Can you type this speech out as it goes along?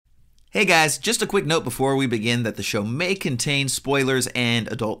Hey guys, just a quick note before we begin that the show may contain spoilers and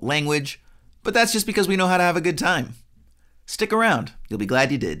adult language, but that's just because we know how to have a good time. Stick around, you'll be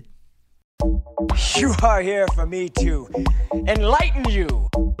glad you did. You are here for me to enlighten you.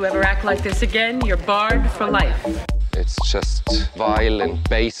 You ever act like this again, you're barred for life. It's just vile and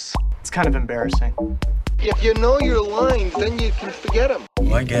base. It's kind of embarrassing. If you know your lines, then you can forget them.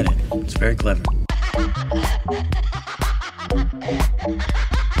 Oh, I get it. It's very clever.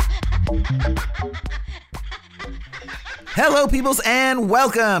 Hello, peoples, and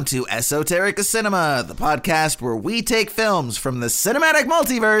welcome to Esoterica Cinema, the podcast where we take films from the cinematic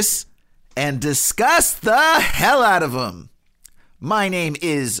multiverse and discuss the hell out of them. My name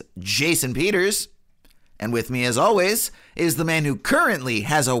is Jason Peters, and with me, as always, is the man who currently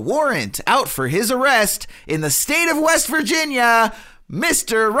has a warrant out for his arrest in the state of West Virginia,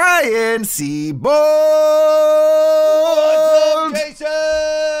 Mr. Ryan Seabold. What's up,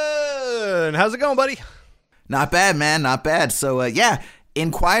 Jason? How's it going, buddy? Not bad, man. Not bad. So,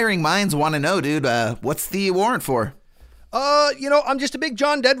 inquiring minds want to know, dude, what's the warrant for? I'm just a big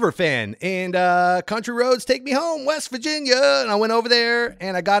John Denver fan, and Country Roads Take Me Home, West Virginia, and I went over there,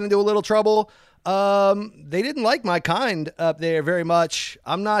 and I got into a little trouble. They didn't like my kind up there very much.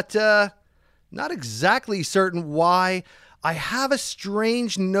 I'm not exactly certain why. I have a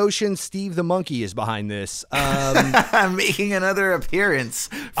strange notion Steve the Monkey is behind this. Making another appearance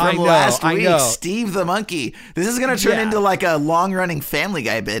from last week. Steve the Monkey. This is going to turn into like a long-running Family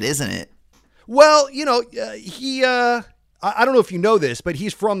Guy bit, isn't it? Well, I don't know if you know this, but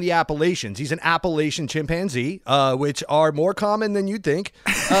he's from the Appalachians. He's an Appalachian chimpanzee, which are more common than you'd think.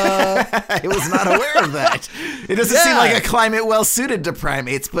 I was not aware of that. It doesn't seem like a climate well-suited to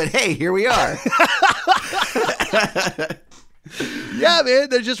primates, but hey, here we are. Yeah, man,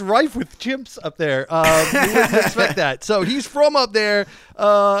 they're just rife with chimps up there. You wouldn't expect that. So he's from up there.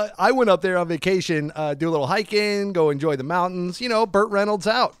 I went up there on vacation, do a little hiking, go enjoy the mountains. You know, Burt Reynolds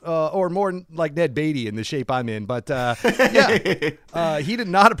out, or more like Ned Beatty in the shape I'm in. But he did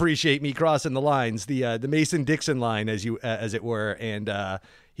not appreciate me crossing the lines, the Mason-Dixon line, as it were. And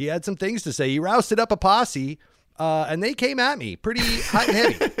he had some things to say. He rousted up a posse, and they came at me pretty hot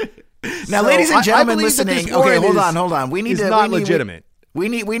and heavy. Now, ladies and gentlemen listening, okay, hold on. We need to not legitimate. We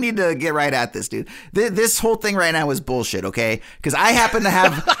need to get right at this, dude. This whole thing right now is bullshit, okay? Because I happen to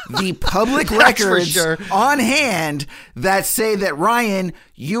have the public records on hand that say that, Ryan,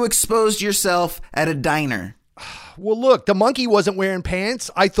 you exposed yourself at a diner. Well, look, the monkey wasn't wearing pants.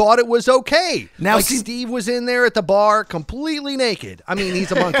 I thought it was okay. Now, Steve was in there at the bar completely naked. I mean,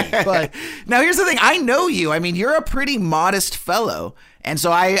 he's a monkey. But now, here's the thing. I know you. I mean, you're a pretty modest fellow. And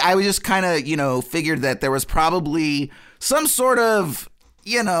so I was just kind of, figured that there was probably some sort of,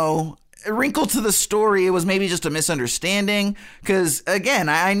 wrinkle to the story. It was maybe just a misunderstanding. Because, again,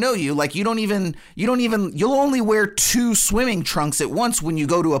 I know you. Like, you'll only wear 2 swimming trunks at once when you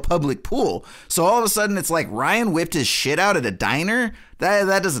go to a public pool. So all of a sudden, it's like Ryan whipped his shit out at a diner?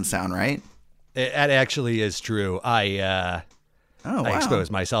 That doesn't sound right. That actually is true. I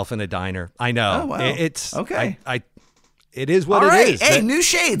exposed myself in a diner. I know. Oh, wow. It's okay. It is what it is. Hey, new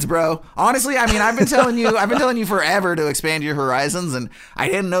shades, bro. Honestly, I mean, I've been telling you forever to expand your horizons, and I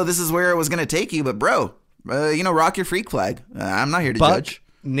didn't know this is where it was going to take you. But, bro, rock your freak flag. I'm not here to judge.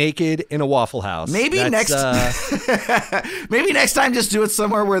 Naked in a Waffle House. Maybe next time, just do it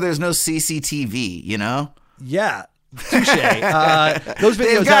somewhere where there's no CCTV. Yeah. Touche. Those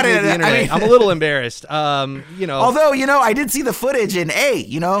videos got made the internet. I mean, I'm a little embarrassed. Although, I did see the footage, and hey,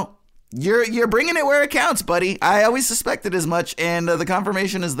 You're bringing it where it counts, buddy. I always suspected as much, and the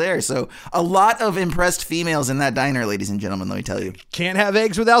confirmation is there. So a lot of impressed females in that diner, ladies and gentlemen, let me tell you. Can't have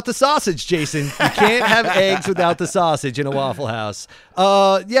eggs without the sausage, Jason. You can't have eggs without the sausage in a Waffle House.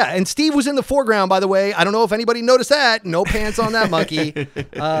 And Steve was in the foreground, by the way. I don't know if anybody noticed that. No pants on that monkey.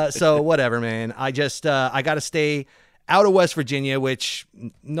 So whatever, man. I just I got to stay out of West Virginia, which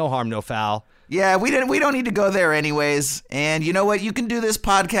no harm, no foul. Yeah, we don't need to go there anyways. And you know what? You can do this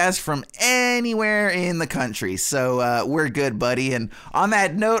podcast from anywhere in the country. So we're good, buddy. And on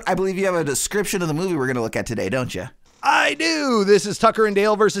that note, I believe you have a description of the movie we're going to look at today, don't you? I do. This is Tucker and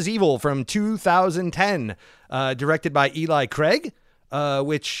Dale versus Evil from 2010, directed by Eli Craig,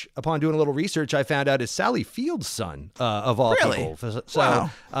 which, upon doing a little research, I found out is Sally Field's son, of all people. So, wow.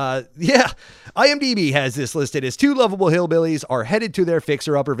 IMDb has this listed as 2 lovable hillbillies are headed to their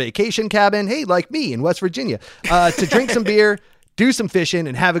fixer-upper vacation cabin, hey, like me in West Virginia, to drink some beer, do some fishing,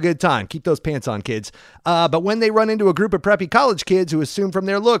 and have a good time. Keep those pants on, kids. But when they run into a group of preppy college kids who assume from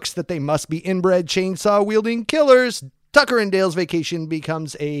their looks that they must be inbred chainsaw-wielding killers, Tucker and Dale's vacation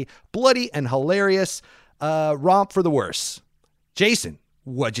becomes a bloody and hilarious romp for the worse. Jason,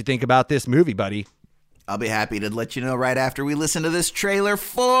 What'd you think about this movie, buddy? I'll be happy to let you know right after we listen to this trailer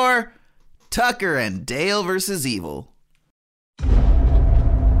for Tucker and Dale versus Evil.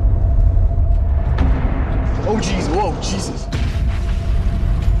 Oh, jeez. Whoa, Jesus.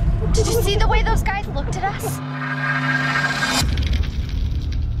 Did you see the way those guys looked at us?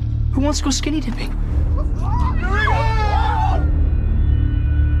 Who wants to go skinny dipping?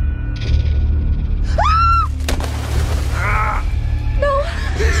 No.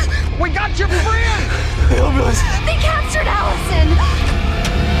 We got your friend! They captured Allison.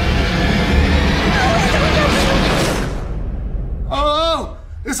 Oh,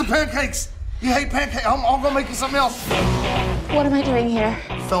 it's the pancakes. You hate pancakes. I'm gonna make you something else. What am I doing here?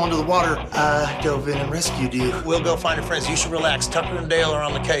 Fell into the water. Dove in and rescued you. We'll go find your friends. You should relax. Tucker and Dale are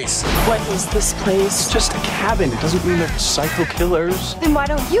on the case. What is this place? It's just a cabin. It doesn't mean they're psycho killers. Then why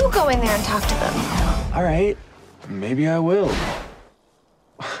don't you go in there and talk to them? All right. Maybe I will.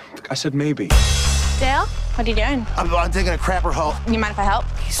 I said maybe. Dale, what are you doing? I'm taking a crapper haul. You mind if I help?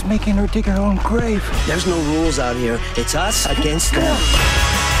 He's making her dig her own grave. There's no rules out here. It's us against them.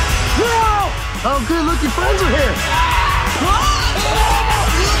 Oh, good. Look, your friends are here.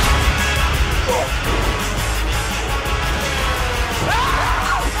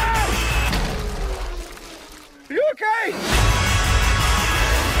 You okay? Ease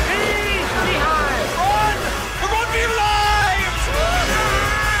behind! Run! We're going to be alive!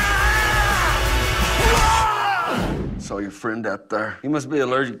 Saw your friend out there. He must be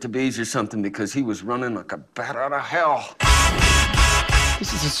allergic to bees or something because he was running like a bat out of hell.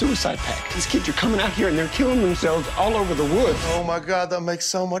 This is a suicide pact. These kids are coming out here and they're killing themselves all over the woods. Oh, my God. That makes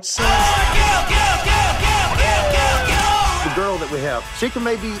so much sense. The girl that we have, she can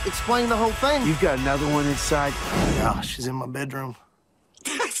maybe explain the whole thing. You've got another one inside. Yeah, she's in my bedroom.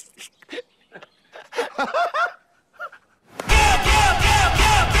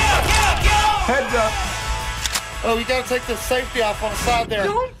 Heads up. Oh, you gotta take the safety off on the side there.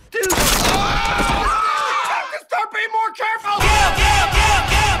 Don't do that! Start being more careful!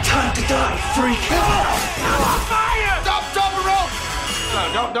 Time to die, freak. Fire! Stop, double rope.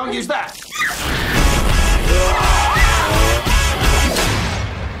 No, don't use that.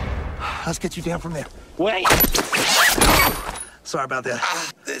 Let's get you down from there. Wait. Sorry about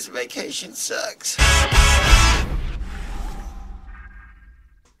that. This vacation sucks.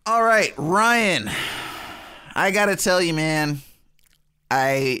 All right, Ryan, I gotta tell you, man,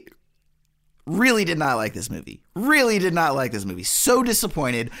 I really did not like this movie. Really did not like this movie. So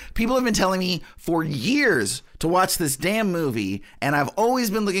disappointed. People have been telling me for years to watch this damn movie, and I've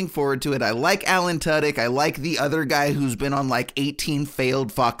always been looking forward to it. I like Alan Tudyk. I like the other guy who's been on like 18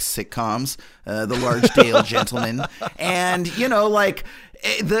 failed Fox sitcoms, the Largedale Gentleman. And, you know, like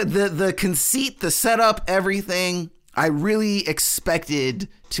the conceit, the setup, everything, I really expected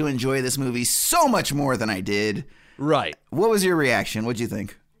to enjoy this movie so much more than I did. Right. What was your reaction? What'd you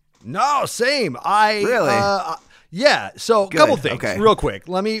think? No, same. I Really? Yeah. So, a Good. couple things, Okay. real quick.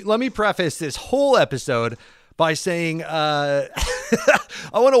 Let me preface this whole episode by saying I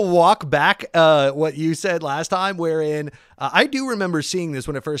want to walk back what you said last time, wherein I do remember seeing this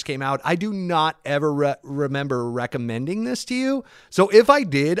when it first came out. I do not ever remember recommending this to you. So if I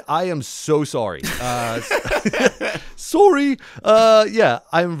did, I am so sorry. Sorry. Yeah,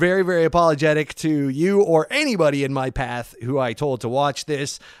 I'm very, very apologetic to you or anybody in my path who I told to watch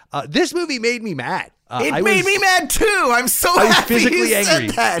this. This movie made me mad. It made me mad too. I'm so I was happy physically you angry.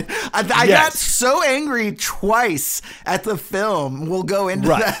 said that. I got so angry twice at the film. We'll go into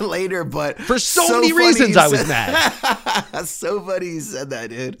that later, but for so funny many reasons you I was said- mad. So funny you said that,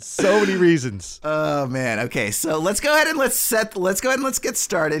 dude. So many reasons. Oh man. Okay, so let's go ahead and let's get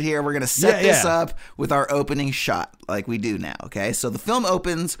started here. We're gonna set this up with our opening shot, like we do now. Okay, so the film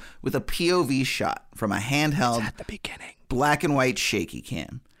opens with a POV shot from a handheld At the beginning. black and white shaky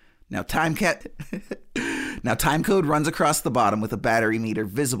cam. Now time code runs across the bottom with a battery meter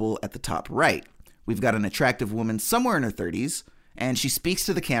visible at the top right. We've got an attractive woman somewhere in her 30s, and she speaks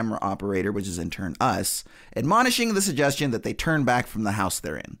to the camera operator, which is in turn us, admonishing the suggestion that they turn back from the house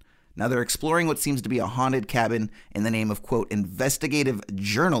they're in. Now they're exploring what seems to be a haunted cabin in the name of, quote, investigative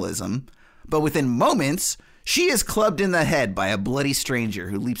journalism, but within moments, she is clubbed in the head by a bloody stranger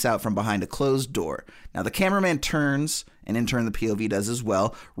who leaps out from behind a closed door. Now the cameraman turns, and in turn the POV does as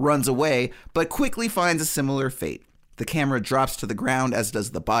well, runs away, but quickly finds a similar fate. The camera drops to the ground, as does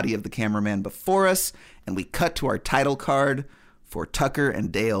the body of the cameraman before us, and we cut to our title card for Tucker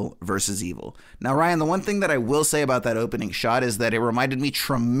and Dale versus Evil. Now, Ryan, the one thing that I will say about that opening shot is that it reminded me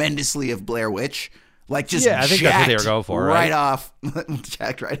tremendously of Blair Witch. Like, just I think that's what they were going for, right? Right off.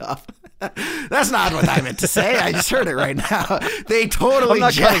 Jacked right off. That's not what I meant to say. I just heard it right now. They totally. I'm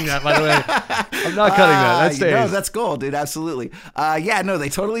not cutting that, by the way. I'm not cutting that. That stays. No, that's gold, dude. Absolutely. Yeah, no, they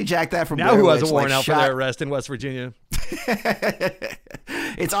totally jacked that from now. Blair Who has Witch, a warrant out for shot... their arrest in West Virginia?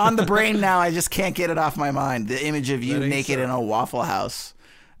 It's on the brain now. I just can't get it off my mind. The image of you naked in a Waffle House.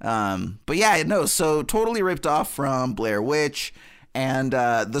 But yeah, no. So totally ripped off from Blair Witch, and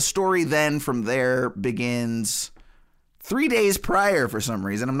the story then from there begins 3 days prior for some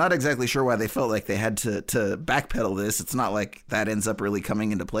reason. I'm not exactly sure why they felt like they had to backpedal this. It's not like that ends up really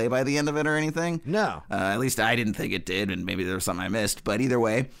coming into play by the end of it or anything. No. At least I didn't think it did, and maybe there was something I missed. But either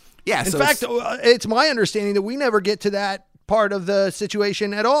way, yeah. In fact, it's my understanding that we never get to that part of the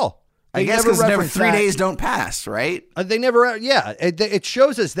situation at all. I guess because never 3 days don't pass, right? They never, yeah. It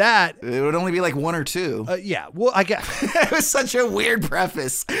shows us that. It would only be like 1 or 2. Yeah, well, I guess. It was such a weird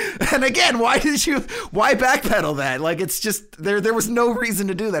preface. And again, why backpedal that? Like, it's just, there was no reason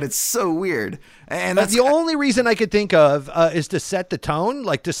to do that. It's so weird. And that's the only reason I could think of is to set the tone,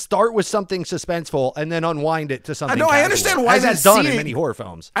 like to start with something suspenseful and then unwind it to something casual, I understand why that's done in many horror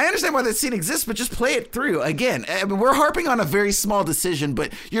films. I understand why that scene exists, but just play it through. Again, I mean, we're harping on a very small decision,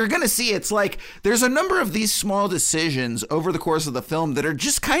 but you're going to see it's like there's a number of these small decisions over the course of the film that are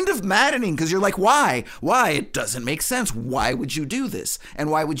just kind of maddening because you're like, why? Why? It doesn't make sense. Why would you do this? And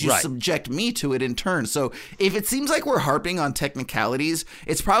why would you subject me to it in turn? So if it seems like we're harping on technicalities,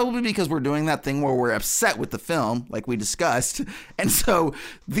 it's probably because we're doing that thing where we're upset with the film, like we discussed. And so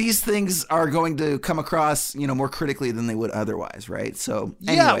these things are going to come across, more critically than they would otherwise, right? So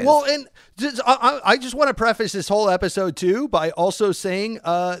anyways. Yeah, well, and I just want to preface this whole episode too by also saying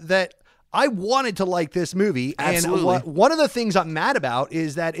that I wanted to like this movie. Absolutely. And one of the things I'm mad about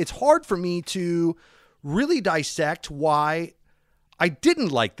is that it's hard for me to really dissect why I didn't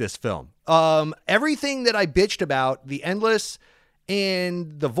like this film. Everything that I bitched about, The Endless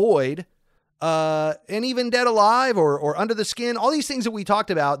and The Void, and even Dead Alive or Under the Skin, all these things that we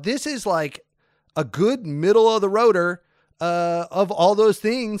talked about, this is like a good middle of the roader of all those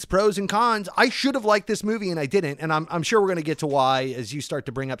things, pros and cons. I should have liked this movie and I didn't. And I'm sure we're going to get to why as you start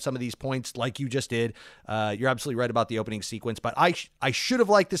to bring up some of these points like you just did. You're absolutely right about the opening sequence, but I should have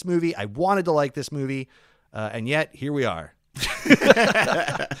liked this movie. I wanted to like this movie. And yet here we are.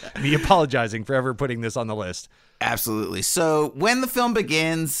 Me apologizing for ever putting this on the list. Absolutely. So when the film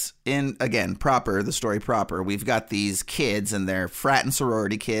begins the story proper, we've got these kids and they're frat and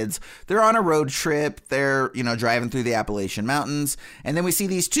sorority kids. They're on a road trip. They're, driving through the Appalachian Mountains. And then we see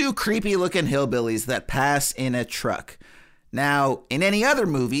these 2 creepy looking hillbillies that pass in a truck. Now, in any other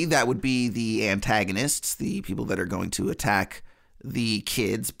movie, that would be the antagonists, the people that are going to attack the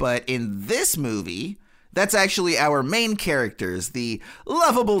kids. But in this movie, that's actually our main characters, the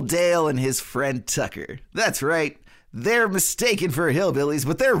lovable Dale and his friend Tucker. That's right. They're mistaken for hillbillies,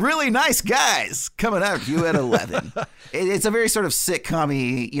 but they're really nice guys coming at you at 11. It's a very sort of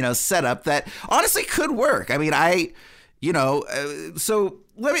sitcom-y, setup that honestly could work. I mean, so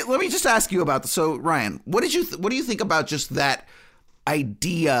let me just ask you about so Ryan, what do you think about just that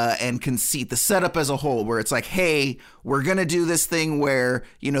idea and conceit, the setup as a whole, where it's like, hey, we're gonna do this thing where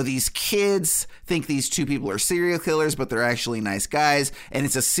these kids think these 2 people are serial killers, but they're actually nice guys, and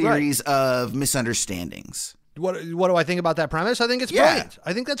it's a series of misunderstandings. What do I think about that premise? I think it's brilliant.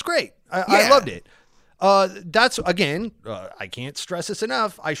 I think that's great. I loved it. That's again, I can't stress this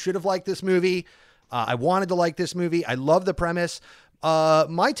enough. I should have liked this movie. I wanted to like this movie. I love the premise.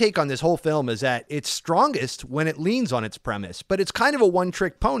 My take on this whole film is that it's strongest when it leans on its premise, but it's kind of a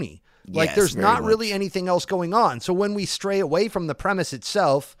one-trick pony. Like there's not really anything else going on. So when we stray away from the premise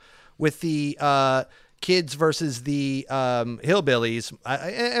itself with the kids versus the hillbillies,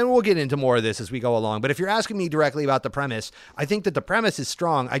 and we'll get into more of this as we go along. But if you're asking me directly about the premise, I think that the premise is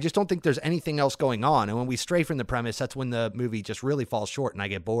strong. I just don't think there's anything else going on. And when we stray from the premise, that's when the movie just really falls short and I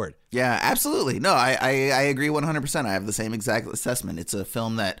get bored. Yeah, absolutely. No, I agree 100%. I have the same exact assessment. It's a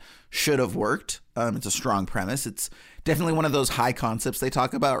film that should have worked. It's a strong premise. It's definitely one of those high concepts they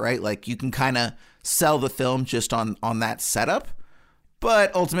talk about, right? Like you can kind of sell the film just on that setup.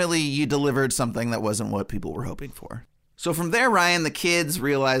 But ultimately, you delivered something that wasn't what people were hoping for. So from there, Ryan, the kids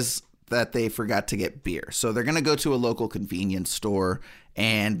realize that they forgot to get beer. So they're going to go to a local convenience store,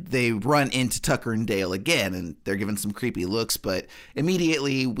 and they run into Tucker and Dale again, and they're given some creepy looks. But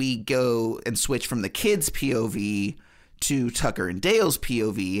immediately, we go and switch from the kids' POV to Tucker and Dale's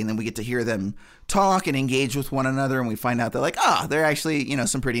POV, and then we get to hear them talk and engage with one another, and we find out they're like, they're actually,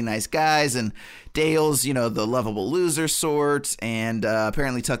 some pretty nice guys, and Dale's, the lovable loser sort, and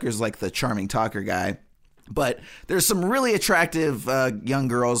apparently Tucker's like the charming talker guy. But there's some really attractive young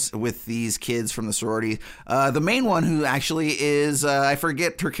girls with these kids from the sorority. The main one, who actually is, I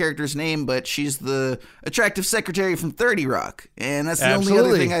forget her character's name, but she's the attractive secretary from 30 Rock. And that's the only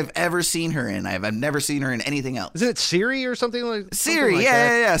other thing I've ever seen her in. I've never seen her in anything else. Isn't it Siri or something like that? Siri,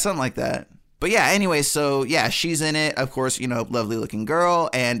 yeah, something like that. But yeah, anyway, so yeah, she's in it. Of course, you know, lovely looking girl,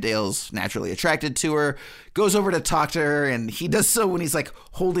 and Dale's naturally attracted to her. Goes over to talk to her, and he does so when he's like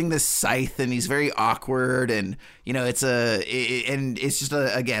holding this scythe, and he's very awkward, and you know, it's just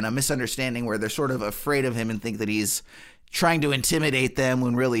again a misunderstanding where they're sort of afraid of him and think that he's trying to intimidate them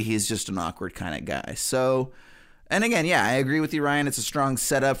when really he's just an awkward kind of guy. So, and again, yeah, I agree with you, Ryan. It's a strong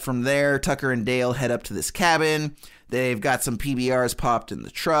setup. From there, Tucker and Dale head up to this cabin. They've got some PBRs popped in the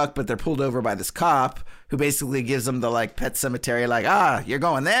truck, but they're pulled over by this cop who basically gives them the like Pet Cemetery, like, you're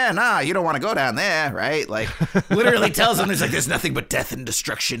going there? Nah, you don't want to go down there, right? Like, literally tells them there's nothing but death and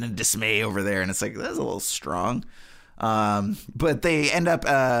destruction and dismay over there. And it's like, that's a little strong. But they end up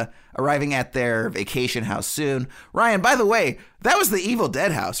arriving at their vacation house soon. Ryan, by the way, that was the Evil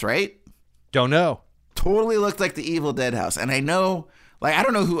Dead house, right? Don't know. Totally looked like the Evil Dead house. And I know... Like, I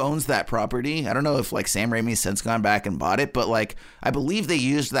don't know who owns that property. I don't know if, like, Sam Raimi's since gone back and bought it, but, like, I believe they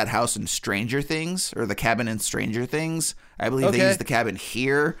used that house in Stranger Things, or the cabin in Stranger Things. I believe they used the cabin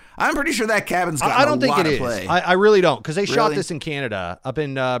here. I'm pretty sure that cabin's got a lot of play. I really don't, because they shot this in Canada, up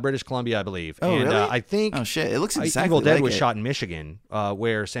in British Columbia, I believe. Oh, and, really? I think... Oh, shit. It looks exactly Evil Dead like was it. shot in Michigan,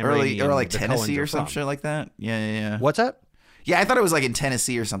 where Sam Raimi or like the Tennessee Coens or are some from. shit like that. Yeah. What's that? Yeah, I thought it was, like, in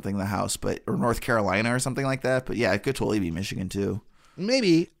Tennessee or something, the house, or North Carolina or something like that. But, yeah, it could totally be Michigan, too.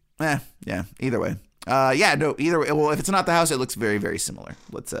 Maybe. Yeah, either way. Either way. Well, if it's not the house, it looks very, very similar.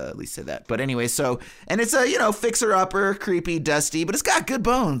 Let's at least say that. But anyway, and it's a, fixer-upper, creepy, dusty, but it's got good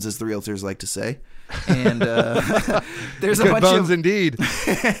bones, as the realtors like to say. And there's a bunch bones of indeed.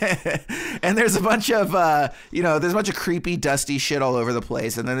 And there's a bunch of there's a bunch of creepy, dusty shit all over the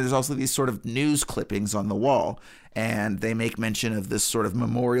place. And then there's also these sort of news clippings on the wall, and they make mention of this sort of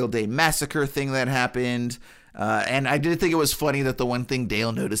Memorial Day massacre thing that happened. And I did think it was funny that the one thing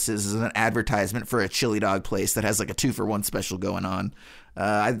Dale notices is an advertisement for a chili dog place that has like a 2-for-1 special going on.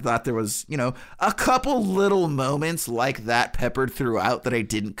 I thought there was, a couple little moments like that peppered throughout that I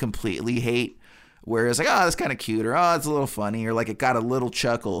didn't completely hate. Where it's like, that's kind of cute, or it's a little funny, or like it got a little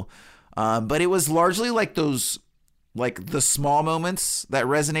chuckle. But it was largely like those, like the small moments that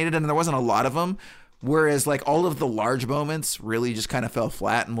resonated, and there wasn't a lot of them. Whereas like all of the large moments really just kind of fell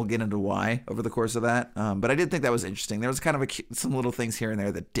flat, and we'll get into why over the course of that. But I did think that was interesting. There was kind of some little things here and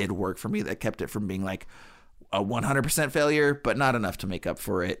there that did work for me that kept it from being like a 100% failure, but not enough to make up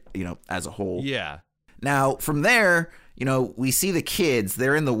for it, as a whole. Yeah. Now, from there, we see the kids,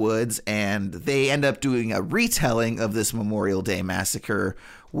 they're in the woods, and they end up doing a retelling of this Memorial Day massacre,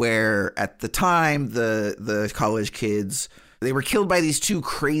 where at the time, the college kids, they were killed by these two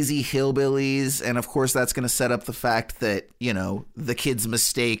crazy hillbillies, and of course that's going to set up the fact that, the kids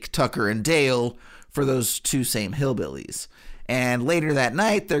mistake Tucker and Dale for those two same hillbillies. And later that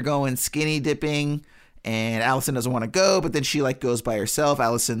night, they're going skinny dipping, and Allison doesn't want to go, but then she goes by herself.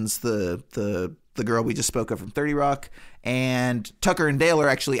 Allison's the girl we just spoke of from 30 Rock, and Tucker and Dale are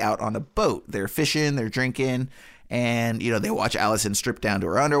actually out on a boat. They're fishing, they're drinking, and, they watch Allison strip down to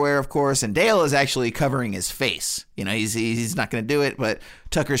her underwear, of course, and Dale is actually covering his face. He's not going to do it, but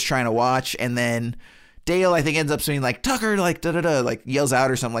Tucker's trying to watch, and then Dale, I think, ends up saying, Tucker, da-da-da, yells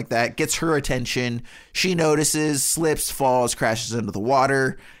out or something like that, gets her attention. She notices, slips, falls, crashes into the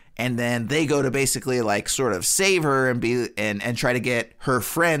water, and then they go to basically, sort of save her and try to get her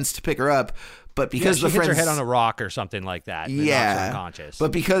friends to pick her up. But because she the hits friends her head on a rock or something like that, knocks her unconscious.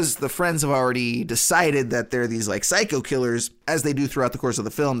 But because the friends have already decided that they're these psycho killers, as they do throughout the course of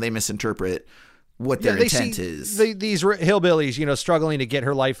the film, they misinterpret what their intent is. These hillbillies, struggling to get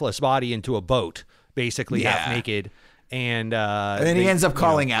her lifeless body into a boat, basically half naked. And then he ends up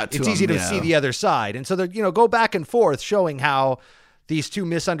calling out to it's him. It's easy to see the other side. And so they go back and forth showing how these two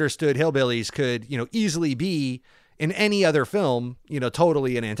misunderstood hillbillies could, easily be in any other film,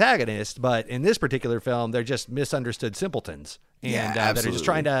 totally an antagonist, but in this particular film, they're just misunderstood simpletons, and that are just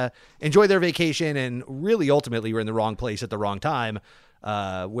trying to enjoy their vacation, and really ultimately were in the wrong place at the wrong time,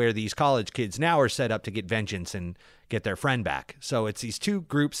 where these college kids now are set up to get vengeance and get their friend back. So it's these two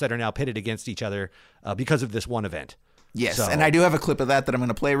groups that are now pitted against each other because of this one event. Yes, and I do have a clip of that I'm going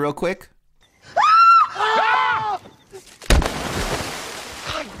to play real quick.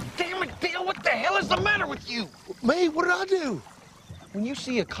 What the hell is the matter with you? Me? What did I do? When you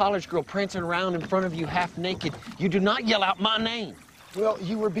see a college girl prancing around in front of you half naked, you do not yell out my name. Well,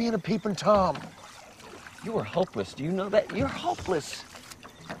 you were being a peeping Tom. You are hopeless. Do you know that? You're hopeless.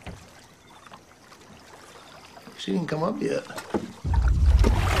 She didn't come up yet.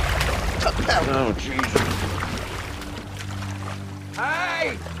 Oh, Jesus.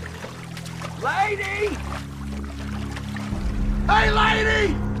 Hey! Lady! Hey,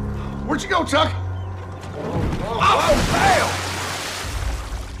 lady! Where'd you go, Chuck? Oh, fail!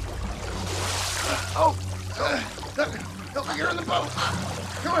 Help me, you're in the boat.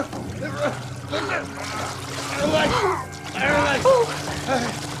 Come on. Relax.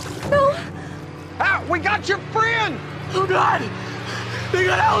 No. Ah, we got your friend! Oh, God! They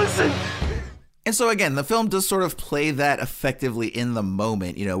got Allison! And so again, the film does sort of play that effectively in the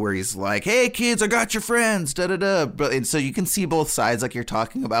moment, you know, where he's like, "Hey kids, I got your friends," da da da. But and so you can see both sides, like you're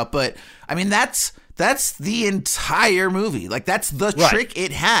talking about. But I mean, that's the entire movie. Like that's the trick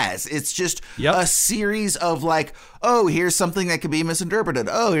it has. It's just a series of like, oh, here's something that could be misinterpreted.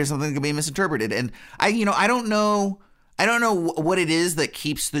 Oh, here's something that could be misinterpreted. And I don't know what it is that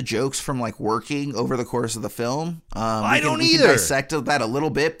keeps the jokes from like working over the course of the film. I don't we either. can dissect that a little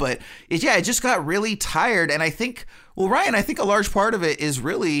bit, but it just got really tired. And I think, well, Ryan, I think a large part of it is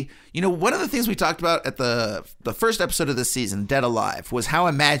really, you know, one of the things we talked about at the first episode of this season, Dead Alive, was how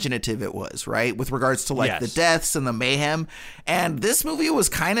imaginative it was, right? With regards to like the deaths and the mayhem. And this movie was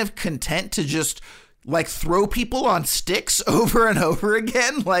kind of content to just like throw people on sticks over and over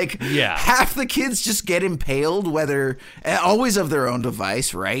again. Like half the kids just get impaled, whether always of their own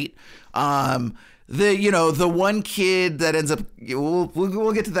device, right? The one kid that ends up,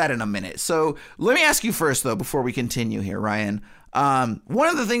 we'll get to that in a minute. So let me ask you first though, before we continue here, Ryan, one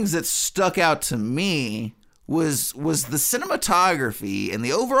of the things that stuck out to me was the cinematography and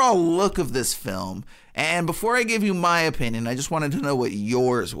the overall look of this film. And before I give you my opinion, I just wanted to know what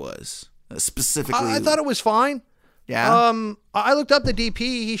yours was. Specifically, I thought it was fine. Yeah. I looked up the DP.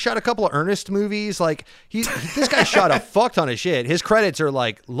 He shot a couple of Ernest movies. Like this guy shot a fuck ton of shit. His credits are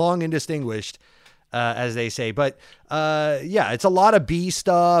like long and distinguished, as they say. But it's a lot of B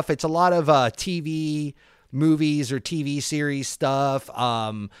stuff. It's a lot of TV movies or TV series stuff.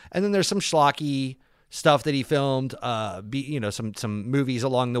 And then there's some schlocky stuff that he filmed. Some movies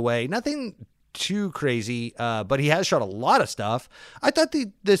along the way. Nothing too crazy, but he has shot a lot of stuff. I thought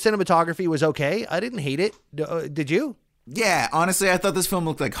the cinematography was okay. I didn't hate it. Did you? Yeah, honestly, I thought this film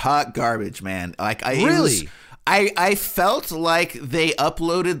looked like hot garbage, man. Like really? I felt like they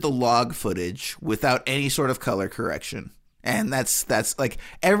uploaded the log footage without any sort of color correction. And that's like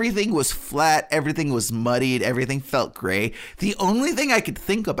everything was flat, everything was muddied, everything felt gray. The only thing I could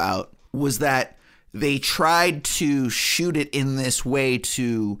think about was that they tried to shoot it in this way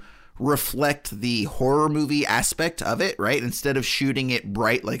to reflect the horror movie aspect of it, right? Instead of shooting it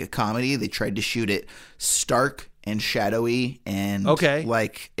bright like a comedy, they tried to shoot it stark and shadowy and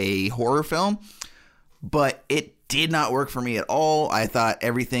like a horror film. But it did not work for me at all. I thought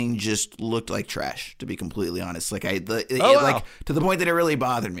everything just looked like trash, to be completely honest. Like like to the point that it really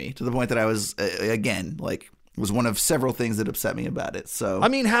bothered me, to the point that I was again, like, it was one of several things that upset me about it. So I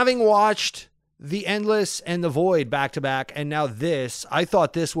mean, having watched The Endless and The Void back to back, and now this, I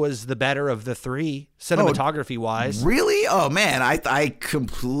thought this was the better of the three, cinematography wise. Really? Oh man, I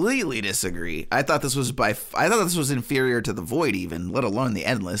completely disagree. I thought this was inferior to The Void, even, let alone The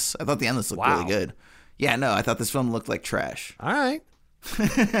Endless. I thought The Endless looked really good. Yeah, no, I thought this film looked like trash. All right.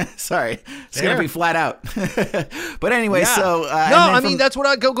 Sorry, it's gonna be flat out. But anyway, so that's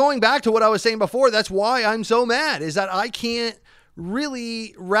what going back to what I was saying before. That's why I'm so mad, is that I can't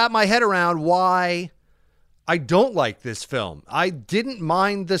really wrap my head around why I don't like this film. I didn't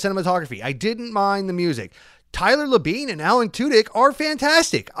mind the cinematography. I didn't mind the music. Tyler Labine and Alan Tudyk are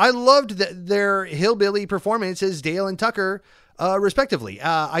fantastic. I loved their hillbilly performances, Dale and Tucker, respectively.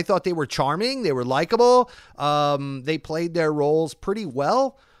 I thought they were charming. They were likable. They played their roles pretty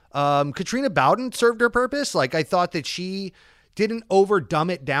well. Katrina Bowden served her purpose. Like, I thought that she didn't over dumb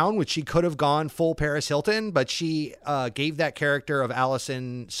it down, which she could have gone full Paris Hilton, but she gave that character of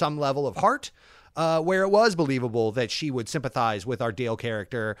Allison some level of heart, where it was believable that she would sympathize with our Dale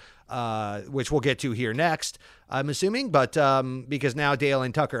character, which we'll get to here next, I'm assuming. But because now Dale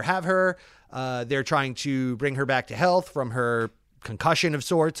and Tucker have her, they're trying to bring her back to health from her concussion of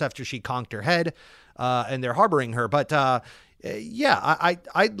sorts after she conked her head, and they're harboring her. But I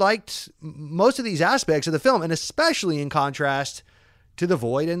liked most of these aspects of the film, and especially in contrast to The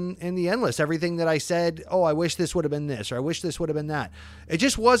Void and The Endless. Everything that I said, oh, I wish this would have been this, or I wish this would have been that. It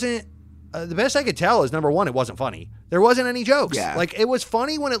just wasn't. The best I could tell is, number one, it wasn't funny. There wasn't any jokes. Yeah. Like, it was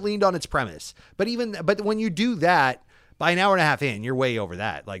funny when it leaned on its premise. But when you do that, by an hour and a half in, you're way over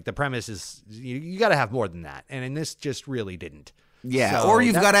that. Like, the premise is, you got to have more than that. And in this just really didn't. Yeah, so or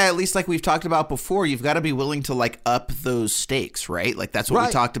you've got to, at least like we've talked about before, you've got to be willing to like up those stakes, right? Like that's what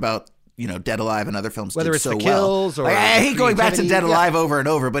we talked about Dead Alive and other films Whether did it's so the well. kills or Like, I the hate going back to creativity. Dead Yeah. Alive over and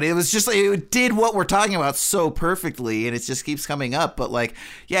over, but it was just like, it did what we're talking about so perfectly, and it just keeps coming up. But like,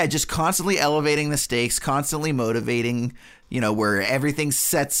 yeah, just constantly elevating the stakes, constantly motivating, where everything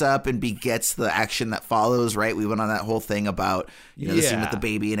sets up and begets the action that follows, right? We went on that whole thing about, the scene with the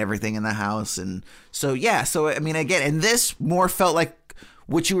baby and everything in the house. And so, yeah, I mean, again, and this more felt like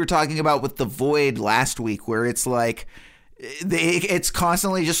what you were talking about with The Void last week, where it's like, it's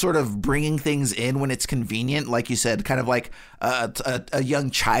constantly just sort of bringing things in when it's convenient, like you said, kind of like a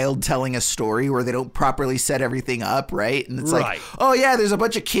young child telling a story where they don't properly set everything up, right? And it's like, oh yeah, there's a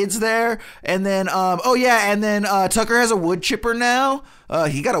bunch of kids there, and then Tucker has a wood chipper now.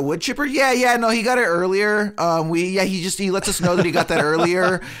 He got a wood chipper? Yeah, no, he got it earlier. He lets us know that he got that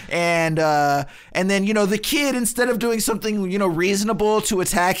earlier, and then the kid, instead of doing something reasonable to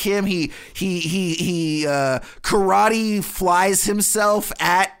attack him, he karate flies himself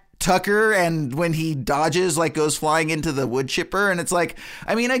at Tucker, and when he dodges, like, goes flying into the wood chipper. And it's like,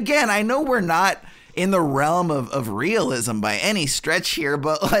 I mean, again, I know we're not in the realm of realism by any stretch here,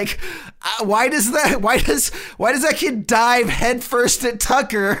 but like, why does that kid dive headfirst at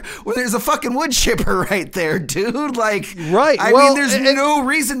Tucker when there's a fucking wood chipper right there, dude? Like, right. I mean, there's no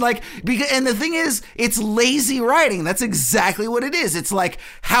reason, like, and the thing is, it's lazy writing. That's exactly what it is. It's like,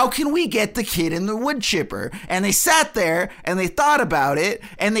 how can we get the kid in the wood chipper? And they sat there and they thought about it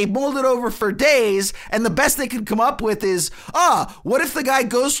and they mulled it over for days, and the best they could come up with is, what if the guy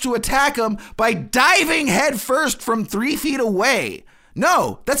goes to attack him by diving head first from 3 feet away?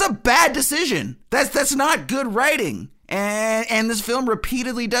 No, that's a bad decision. That's not good writing. And this film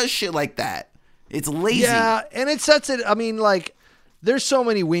repeatedly does shit like that. It's lazy. Yeah, and it sets it. I mean, like, there's so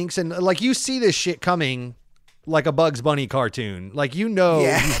many winks, and like, you see this shit coming like a Bugs Bunny cartoon. Like, he's going in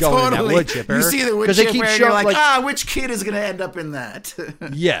that wood chipper. You see the wood chipper and you're like, which kid is going to end up in that?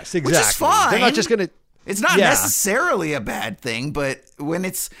 Yes, exactly. Which is fine. They're not just going to... It's not necessarily a bad thing, but when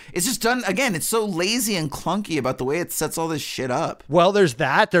it's just done, again, it's so lazy and clunky about the way it sets all this shit up. Well, there's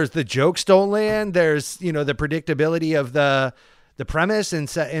that. There's the jokes don't land. There's, the predictability of the premise,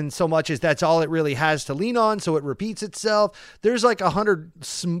 and so much as that's all it really has to lean on, so it repeats itself. There's like 100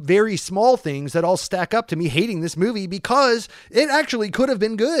 very small things that all stack up to me hating this movie, because it actually could have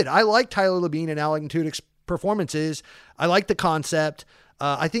been good. I like Tyler Labine and Alan Tudyk's performances. I like the concept.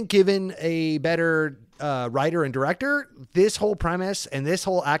 I think given a better writer and director, this whole premise and this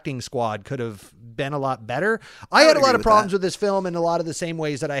whole acting squad could have been a lot better. I had a lot of problems with this film in a lot of the same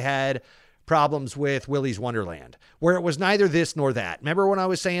ways that I had problems with Willy's Wonderland, where it was neither this nor that. Remember when I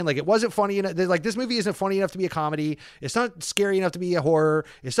was saying, like, it wasn't funny enough, like, this movie isn't funny enough to be a comedy. It's not scary enough to be a horror.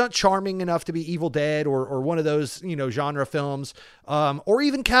 It's not charming enough to be Evil Dead or one of those, genre films, or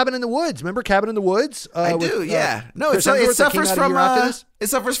even Cabin in the Woods. Remember Cabin in the Woods? I do, yeah. No, it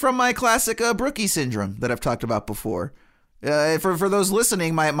suffers from my classic Brookie syndrome that I've talked about before. For those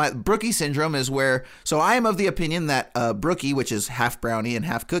listening, my Brookie syndrome is where, so I am of the opinion that Brookie, which is half brownie and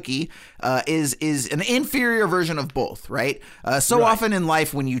half cookie, is an inferior version of both, right? Often in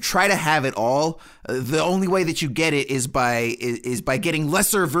life, when you try to have it all, the only way that you get it is by getting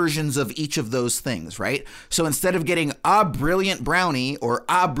lesser versions of each of those things, right? So instead of getting a brilliant brownie or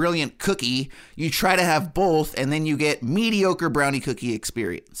a brilliant cookie, you try to have both, and then you get mediocre brownie cookie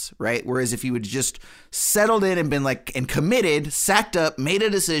experience, right? Whereas if you would just settled in and been like, and committed, sacked up, made a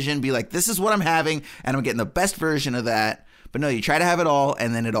decision, be like, this is what I'm having, and I'm getting the best version of that. But no, you try to have it all,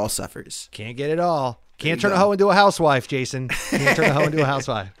 and then it all suffers. Can't get it all. Can't turn a hoe into a housewife, Jason. Can't turn a hoe into a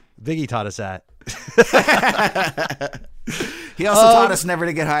housewife. Biggie taught us that. He also taught us never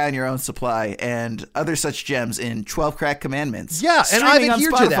to get high on your own supply and other such gems in 12 Crack Commandments. Yeah, and I've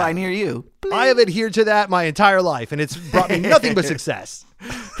adhered to that. Near you. I have adhered to that my entire life, and it's brought me nothing but success.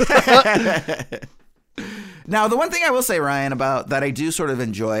 Now, the one thing I will say, Ryan, about that I do sort of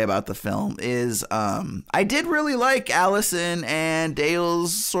enjoy about the film is I did really like Allison and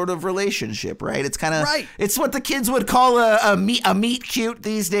Dale's sort of relationship, right? It's kind of It's what the kids would call a meet cute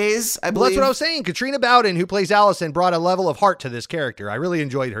these days, I believe. Well, that's what I was saying. Katrina Bowden, who plays Allison, brought a level of heart to this character. I really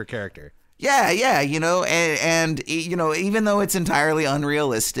enjoyed her character. Yeah, and even though it's entirely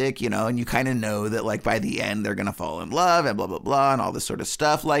unrealistic, and you kind of know that, like, by the end they're gonna fall in love and blah blah blah and all this sort of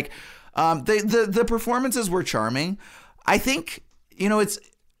stuff, like. The performances were charming. I think, it's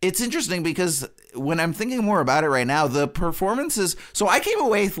interesting because when I'm thinking more about it right now, the performances. So I came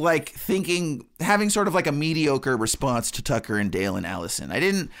away like thinking, having sort of like a mediocre response to Tucker and Dale and Allison. I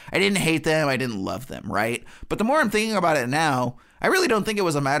didn't hate them. I didn't love them. Right. But the more I'm thinking about it now, I really don't think it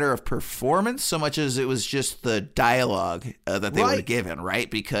was a matter of performance so much as it was just the dialogue that they were given, right?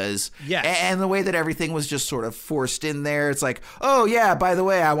 Because and the way that everything was just sort of forced in there. It's like, oh yeah, by the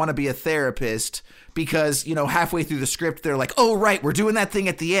way, I want to be a therapist. Because, you know, halfway through the script, they're like, oh, right, we're doing that thing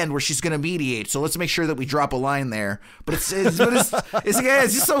at the end where she's going to mediate. So let's make sure that we drop a line there. But it's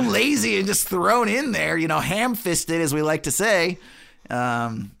just so lazy and just thrown in there, you know, ham-fisted, as we like to say.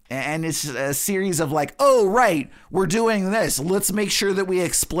 And it's a series of like, oh, right, we're doing this. Let's make sure that we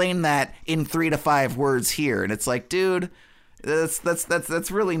explain that in 3 to 5 words here. And it's like, dude,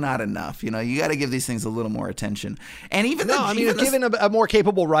 that's really not enough. You know, you got to give these things a little more attention. And even given a more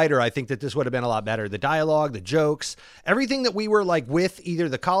capable writer, I think that this would have been a lot better. The dialogue, the jokes, everything that we were like with either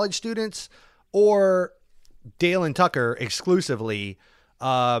the college students or Dale and Tucker exclusively,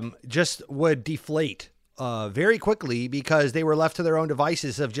 just would deflate very quickly because they were left to their own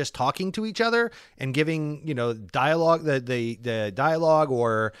devices of just talking to each other and giving, you know, dialogue, the dialogue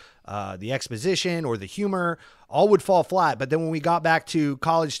or the exposition or the humor all would fall flat. But then when we got back to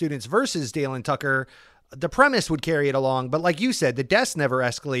college students versus Dale and Tucker, the premise would carry it along. But like you said, the deaths never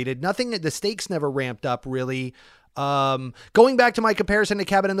escalated. The stakes never ramped up really. Going back to my comparison to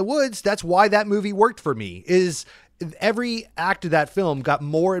Cabin in the Woods, that's why that movie worked for me, is every act of that film got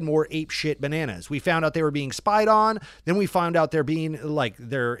more and more ape shit bananas. We found out they were being spied on. Then we found out they're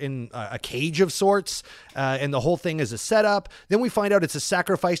in a cage of sorts, and the whole thing is a setup. Then we find out it's a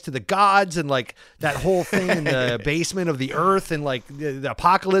sacrifice to the gods, and like that whole thing in the basement of the earth, and like the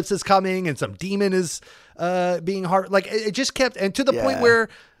apocalypse is coming, and some demon is being hard. Like it just kept, and to the point where,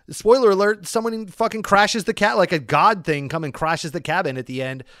 spoiler alert, someone fucking crashes the cat, like a god thing come and crashes the cabin at the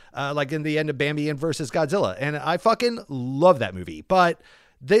end, like in the end of Bambi and versus Godzilla. And I fucking love that movie. But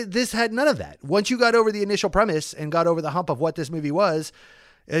this had none of that. Once you got over the initial premise and got over the hump of what this movie was,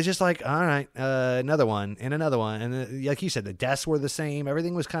 it's just like, all right, another one and another one. And like you said, the deaths were the same.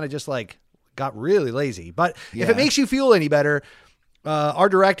 Everything was kind of just like, got really lazy. But if it makes you feel any better, our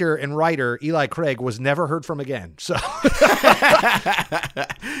director and writer, Eli Craig, was never heard from again. So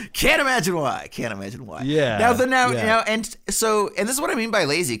can't imagine why. Yeah. Now, and this is what I mean by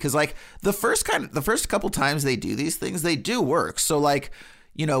lazy. Cause like the first couple times they do these things, they do work. So like,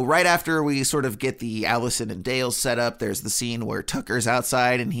 you know, right after we sort of get the Allison and Dale set up, there's the scene where Tucker's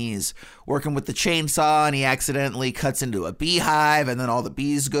outside and he's working with the chainsaw and he accidentally cuts into a beehive and then all the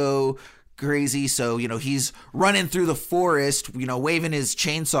bees go crazy. So, you know, he's running through the forest, you know, waving his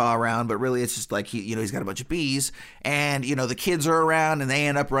chainsaw around, but really it's just like he's got a bunch of bees, and you know the kids are around and they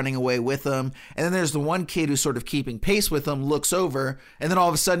end up running away with him. And then there's the one kid who's sort of keeping pace with him, looks over, and then all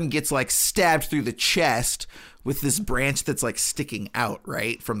of a sudden gets like stabbed through the chest with this branch that's like sticking out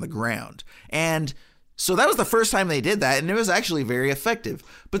right from the ground. And so that was the first time they did that, and it was actually very effective.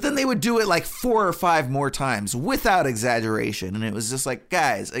 But then they would do it like 4 or 5 more times without exaggeration, and it was just like,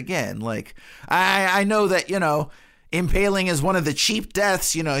 guys, again, like I know that, you know, impaling is one of the cheap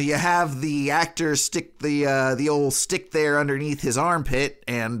deaths. You know, you have the actor stick the old stick there underneath his armpit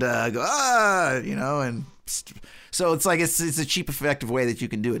and go, you know, and so it's like it's a cheap, effective way that you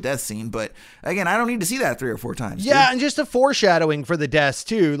can do a death scene. But again, I don't need to see that 3 or 4 times. Yeah, dude. and just a foreshadowing for the deaths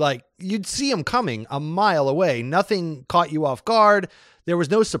too. Like you'd see them coming a mile away. Nothing caught you off guard. There was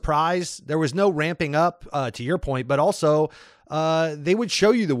no surprise. There was no ramping up, to your point. But also, they would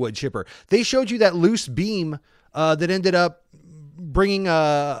show you the wood chipper. They showed you that loose beam that ended up bringing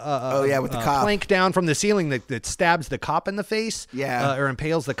with the cop plank down from the ceiling that stabs the cop in the face, or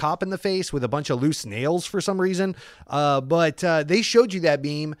impales the cop in the face with a bunch of loose nails for some reason. But they showed you that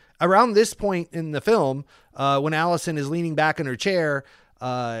beam around this point in the film when Allison is leaning back in her chair,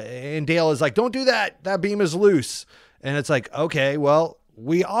 and Dale is like, "Don't do that. That beam is loose." And it's like, okay, well,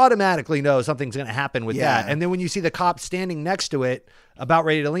 we automatically know something's going to happen with that. And then when you see the cop standing next to it, about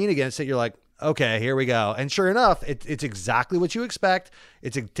ready to lean against it, you're like, okay, here we go. And sure enough, it's exactly what you expect.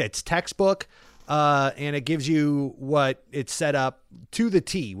 It's textbook, and it gives you what it's set up to the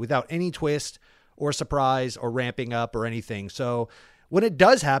T without any twist or surprise or ramping up or anything. So when it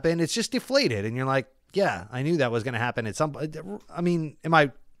does happen, it's just deflated, and you're like, yeah, I knew that was going to happen at some. I mean, am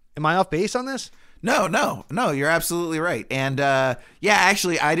I off base on this? No, you're absolutely right. And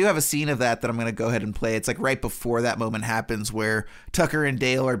actually, I do have a scene of that I'm going to go ahead and play. It's like right before that moment happens where Tucker and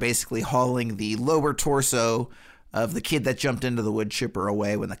Dale are basically hauling the lower torso of the kid that jumped into the wood chipper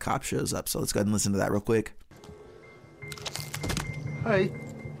away when the cop shows up. So let's go ahead and listen to that real quick. Hey.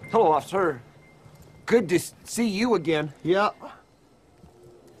 Hello, officer. Good to see you again. Yeah.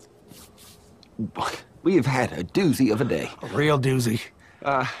 We have had a doozy of a day. A real doozy.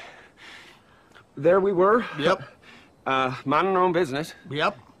 There we were. Yep. Minding our own business.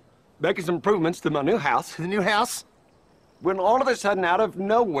 Yep. Making some improvements to my new house. The new house? When all of a sudden, out of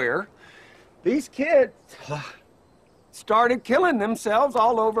nowhere, these kids started killing themselves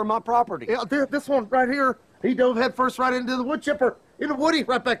all over my property. Yeah, this one right here, he dove head first right into the wood chipper. In the woody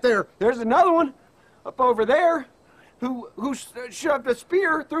right back there. There's another one up over there who shoved a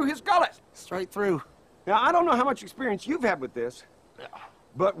spear through his gullet. Straight through. Now, I don't know how much experience you've had with this,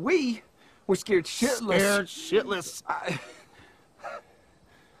 but we were scared shitless. Scared shitless.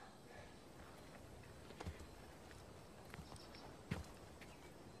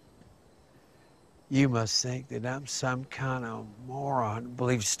 You must think that I'm some kind of moron to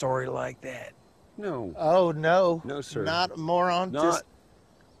believe a story like that. No. Oh, no. No, sir. Not a moron, Not- just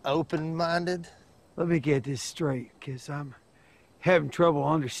open-minded. Let me get this straight, because I'm having trouble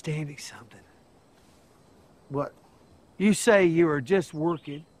understanding something. What? You say you were just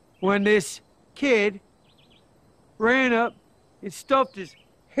working when this kid ran up and stuffed his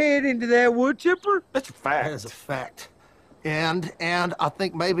head into that wood chipper? That's a fact. That is a fact. And I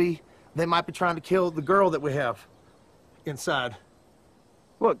think maybe they might be trying to kill the girl that we have inside.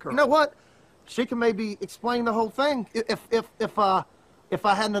 What girl? You know what? She can maybe explain the whole thing. If I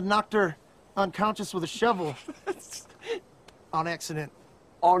hadn't have knocked her unconscious with a shovel on accident.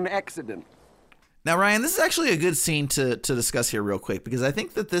 On accident. Now, Ryan, this is actually a good scene to discuss here real quick, because I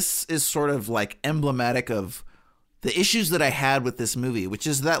think that this is sort of like emblematic of the issues that I had with this movie, which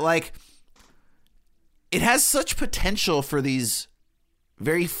is that like it has such potential for these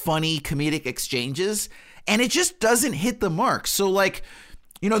very funny comedic exchanges, and it just doesn't hit the mark. So like,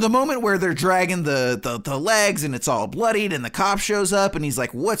 you know, the moment where they're dragging the legs and it's all bloodied and the cop shows up and he's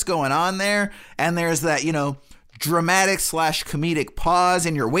like, what's going on there? And there's that, you know, dramatic / comedic pause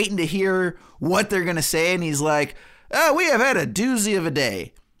and you're waiting to hear what they're going to say. And he's like, oh, we have had a doozy of a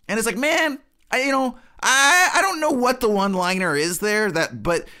day. And it's like, man, I don't know what the one-liner is there,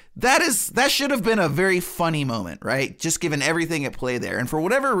 but that should have been a very funny moment, right? Just given everything at play there. And for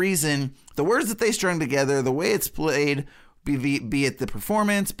whatever reason, the words that they strung together, the way it's played, be it the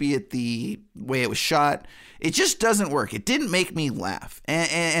performance, be it the way it was shot, it just doesn't work. It didn't make me laugh.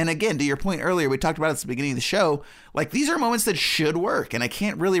 And again, to your point earlier, we talked about it at the beginning of the show, like these are moments that should work. And I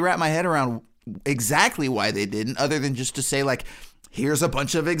can't really wrap my head around exactly why they didn't, other than just to say like, here's a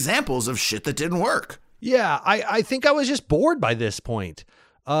bunch of examples of shit that didn't work. Yeah, I think I was just bored by this point.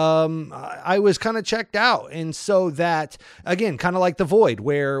 I was kind of checked out. And so that, again, kind of like The Void,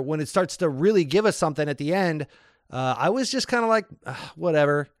 where when it starts to really give us something at the end, I was just kind of like,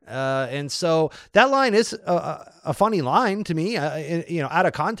 whatever. And so that line is a funny line to me, out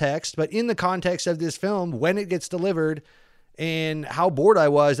of context, but in the context of this film, when it gets delivered and how bored I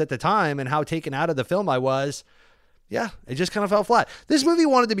was at the time and how taken out of the film I was, yeah, it just kind of fell flat. This movie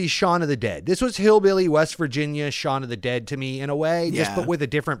wanted to be Shaun of the Dead. This was hillbilly West Virginia Shaun of the Dead to me in a way, but with a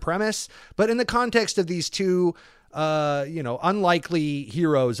different premise. But in the context of these two, unlikely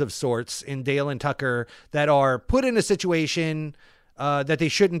heroes of sorts in Dale and Tucker that are put in a situation that they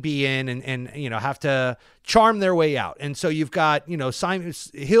shouldn't be in and have to charm their way out. And so you've got,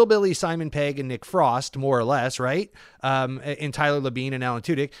 hillbilly Simon Pegg and Nick Frost, more or less, right? And Tyler Labine and Alan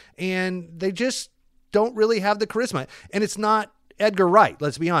Tudyk. And they just don't really have the charisma. And it's not Edgar Wright,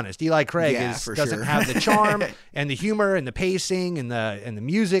 let's be honest. Eli Craig doesn't have the charm and the humor and the pacing and the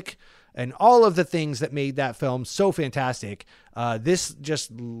music and all of the things that made that film so fantastic. This just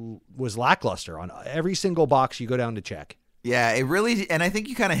was lackluster on every single box you go down to check. Yeah, it really, and I think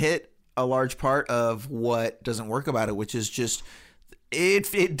you kind of hit a large part of what doesn't work about it, which is just,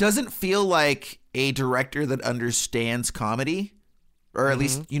 it doesn't feel like a director that understands comedy, or at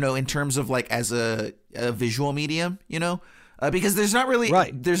least, in terms of like as a visual medium, because there's not really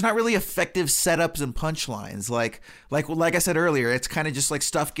effective setups and punchlines. Like I said earlier, it's kind of just like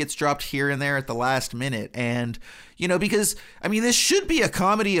stuff gets dropped here and there at the last minute. And, because this should be a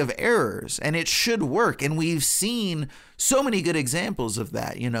comedy of errors and it should work. And we've seen so many good examples of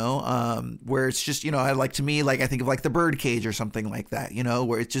that, where it's just, I think of like The Birdcage or something like that,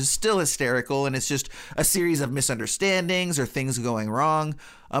 where it's just still hysterical and it's just a series of misunderstandings or things going wrong.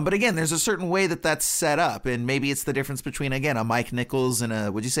 But again, there's a certain way that that's set up, and maybe it's the difference between, again, a Mike Nichols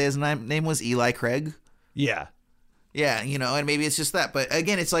and would you say his name was Eli Craig? Yeah. Yeah, and maybe it's just that. But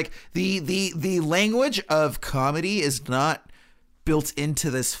again, it's like the language of comedy is not built into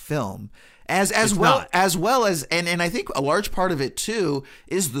this film. As well as and I think a large part of it too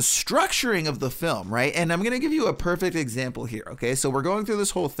is the structuring of the film, right? And I'm going to give you a perfect example here, okay? So we're going through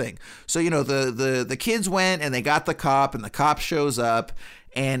this whole thing. So, the kids went and they got the cop and the cop shows up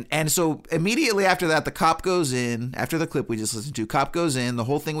And so immediately after that, the cop goes in. After the clip we just listened to, cop goes in. The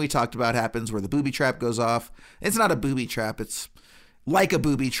whole thing we talked about happens where the booby trap goes off. It's not a booby trap. It's like a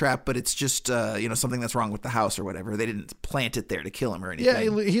booby trap, but it's just, something that's wrong with the house or whatever. They didn't plant it there to kill him or anything.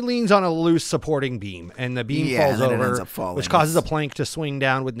 Yeah, he leans on a loose supporting beam, and the beam falls and then it over, ends up falling. which causes a plank to swing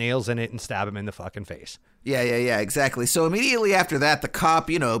down with nails in it and stab him in the fucking face. Yeah, exactly. So immediately after that, the cop,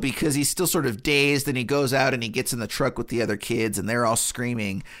 because he's still sort of dazed, and he goes out and he gets in the truck with the other kids, and they're all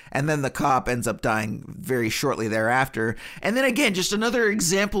screaming. And then the cop ends up dying very shortly thereafter. And then again, just another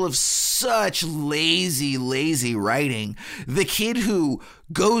example of such lazy writing. The kid who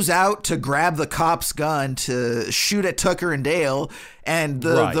goes out to grab the cop's gun to shoot at Tucker and Dale, and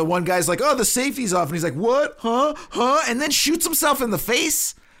the one guy's like, oh, the safety's off. And he's like, what? Huh? And then shoots himself in the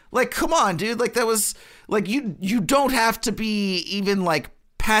face. Like, come on, dude. Like, that was... Like, you don't have to be even, like,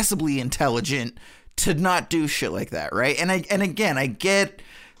 passably intelligent to not do shit like that, right? And again, I get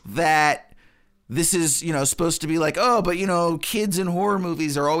that this is, supposed to be like, oh, but, kids in horror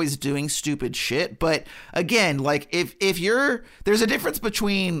movies are always doing stupid shit. But, again, like, if you're... There's a difference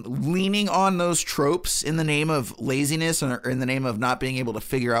between leaning on those tropes in the name of laziness or in the name of not being able to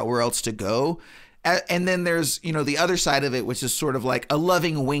figure out where else to go. And then there's, the other side of it, which is sort of like a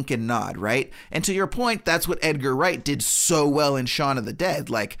loving wink and nod, right? And to your point, that's what Edgar Wright did so well in Shaun of the Dead.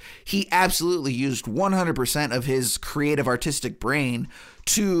 Like, he absolutely used 100% of his creative artistic brain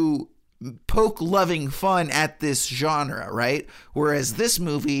to poke loving fun at this genre, right? Whereas this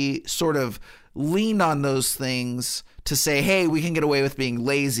movie sort of leaned on those things to say, hey, we can get away with being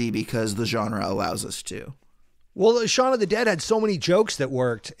lazy because the genre allows us to. Well, Shaun of the Dead had so many jokes that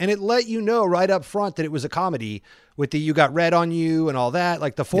worked, and it let you know right up front that it was a comedy with the "you got red on you" and all that,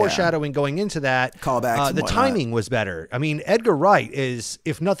 like the foreshadowing going into that. Callbacks. The timing was better. I mean, Edgar Wright is,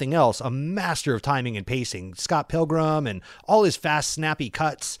 if nothing else, a master of timing and pacing. Scott Pilgrim and all his fast, snappy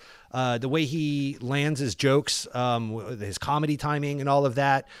cuts, the way he lands his jokes, his comedy timing and all of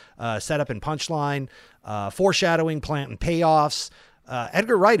that, setup and punchline, foreshadowing, plant and payoffs.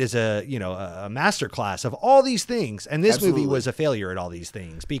 Edgar Wright is a masterclass of all these things. And this movie was a failure at all these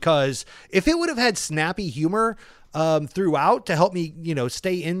things, because if it would have had snappy humor throughout to help me,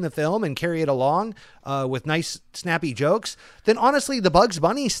 stay in the film and carry it along with nice, snappy jokes, then honestly, the Bugs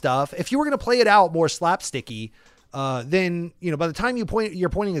Bunny stuff, if you were going to play it out more slapsticky, then, by the time you're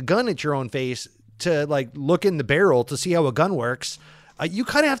pointing a gun at your own face to like look in the barrel to see how a gun works, you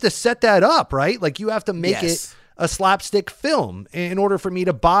kind of have to set that up, right? Like you have to make it a slapstick film in order for me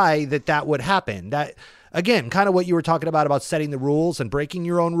to buy that would happen. That, again, kind of what you were talking about setting the rules and breaking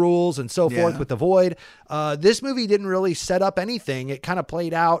your own rules and so forth with The Void. This movie didn't really set up anything. It kind of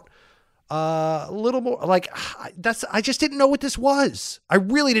played out a little more like I just didn't know what this was. I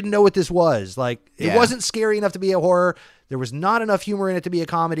really didn't know what this was. Like, it wasn't scary enough to be a horror. There was not enough humor in it to be a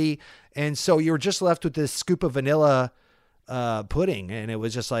comedy. And so you were just left with this scoop of vanilla pudding. And it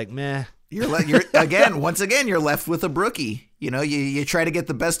was just like, meh. You're once again, you're left with a brookie. You try to get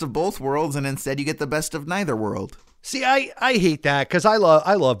the best of both worlds, and instead you get the best of neither world. See, I hate that because I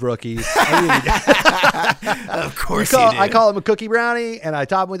love brookies. Of course you do. I call them a cookie brownie, and I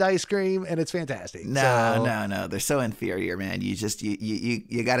top them with ice cream, and it's fantastic. No, they're so inferior, man. You just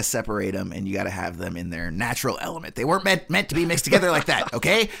you got to separate them, and you got to have them in their natural element. They weren't meant to be mixed together like that.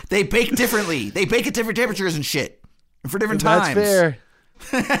 Okay, they bake differently. They bake at different temperatures and shit, and for different times. That's fair.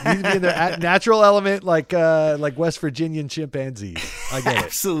 Need to be in their natural element, like West Virginian chimpanzees. I get it.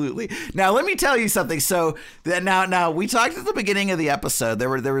 Absolutely. Now let me tell you something. So now we talked at the beginning of the episode. There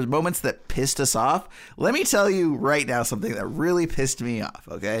were moments that pissed us off. Let me tell you right now something that really pissed me off.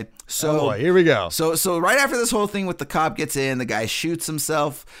 Okay. So here we go. So right after this whole thing with the cop gets in, the guy shoots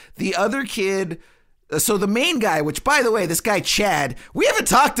himself. The other kid. So the main guy, which, by the way, this guy, Chad, we haven't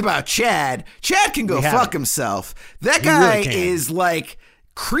talked about Chad. Chad can go fuck himself. That guy is like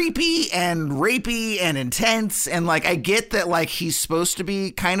creepy and rapey and intense, and like I get that like he's supposed to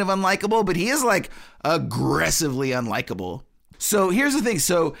be kind of unlikable, but he is like aggressively unlikable. So here's the thing.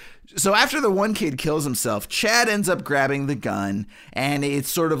 So after the one kid kills himself, Chad ends up grabbing the gun, and it's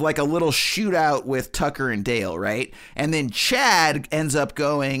sort of like a little shootout with Tucker and Dale, right? And then Chad ends up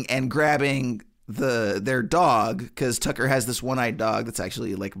going and grabbing their dog, because Tucker has this one-eyed dog that's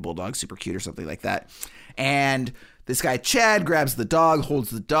actually like a bulldog, super cute or something like that. And this guy Chad grabs the dog, holds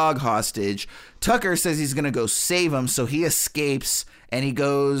the dog hostage. Tucker says he's going to go save him, so he escapes, and he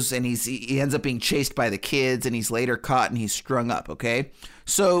goes, and he ends up being chased by the kids, and he's later caught, and he's strung up, okay?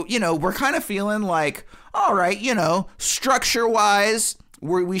 So, we're kind of feeling like, all right, structure-wise,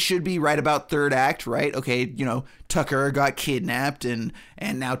 we should be right about third act, right? Okay, you know, Tucker got kidnapped and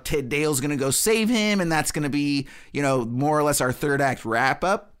now Ted Dale's going to go save him, and that's going to be, you know, more or less our third act wrap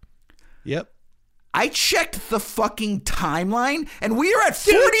up. Yep. I checked the fucking timeline, and we are at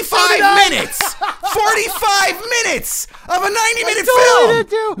 45 minutes. 45 minutes of a 90-minute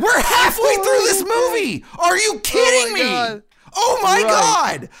film. We're halfway through this movie. Are you kidding me? God. Oh my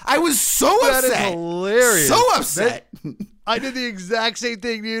God. I was so upset. That is hilarious. So upset. I did the exact same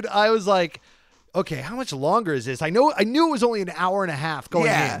thing, dude. I was like, okay, how much longer is this? I knew it was only an hour and a half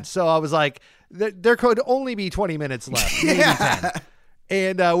going in. So I was like, there could only be 20 minutes left. Maybe 10.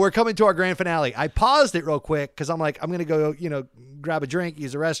 And we're coming to our grand finale. I paused it real quick because I'm like, I'm going to go, you know, grab a drink,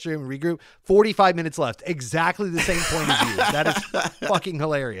 use the restroom, regroup. 45 minutes left. Exactly the same point of view. That is fucking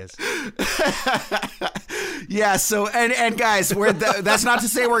hilarious. Yeah, so, and guys, that's not to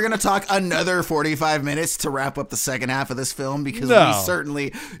say we're going to talk another 45 minutes to wrap up the second half of this film, because we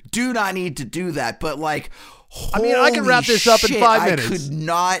certainly do not need to do that. But, like, I mean, I can wrap this up in 5 minutes. I could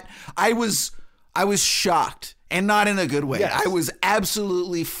not. I was shocked. And not in a good way. Yes. I was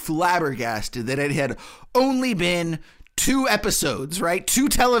absolutely flabbergasted that it had only been 2 episodes, right? 2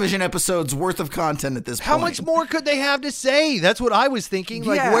 television episodes worth of content at this point. How much more could they have to say? That's what I was thinking.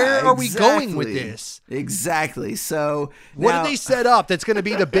 Like, where are we going with this? Exactly. So what did they set up that's going to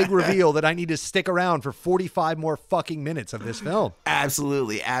be the big reveal that I need to stick around for 45 more fucking minutes of this film?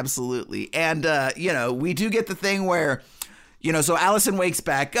 Absolutely. Absolutely. And, you know, we do get the thing where, you know, so Allison wakes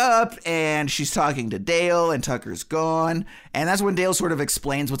back up and she's talking to Dale and Tucker's gone. And that's when Dale sort of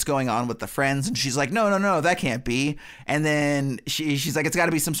explains what's going on with the friends. And she's like, no, that can't be. And then she's like, it's got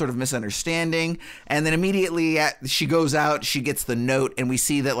to be some sort of misunderstanding. And then immediately she goes out, she gets the note, and we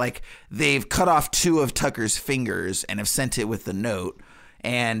see that, like, they've cut off 2 of Tucker's fingers and have sent it with the note.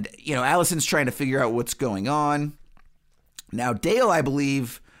 And, you know, Allison's trying to figure out what's going on. Now, Dale, I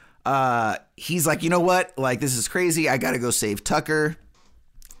believe, he's like, you know what? Like, this is crazy. I got to go save Tucker.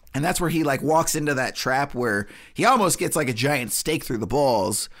 And that's where he, like, walks into that trap where he almost gets, like, a giant stake through the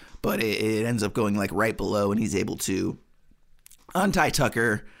balls, but it ends up going, like, right below, and he's able to untie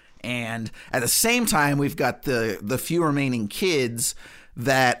Tucker. And at the same time, we've got the few remaining kids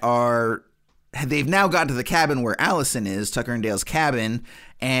that they've now got to the cabin where Allison is, Tucker and Dale's cabin,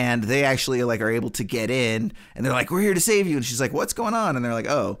 and they actually, like, are able to get in, and they're like, we're here to save you. And she's like, what's going on? And they're like,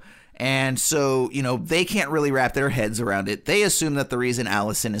 oh. And so, you know, they can't really wrap their heads around it. They assume that the reason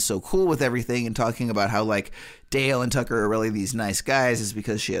Allison is so cool with everything and talking about how, like, Dale and Tucker are really these nice guys is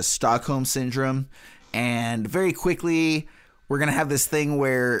because she has Stockholm Syndrome. And very quickly, we're going to have this thing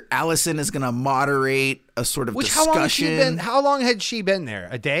where Allison is going to moderate a sort of discussion. How long had she been there?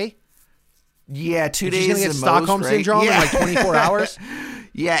 A day? Yeah, 2 days. She's going to get Stockholm Syndrome in, like, 24 hours?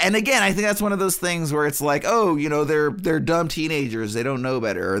 Yeah, and again, I think that's one of those things where it's like, oh, you know, they're dumb teenagers, they don't know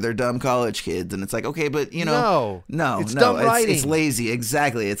better, or they're dumb college kids, and it's like, okay, but, you know, no, it's dumb writing. It's lazy,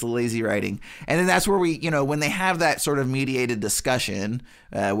 exactly, it's lazy writing. And then that's where we, you know, when they have that sort of mediated discussion,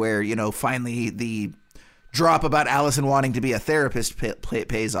 where, you know, finally the drop about Allison wanting to be a therapist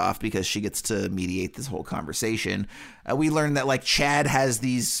pays off because she gets to mediate this whole conversation. We learn that, like, Chad has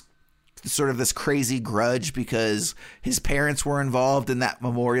sort of this crazy grudge because his parents were involved in that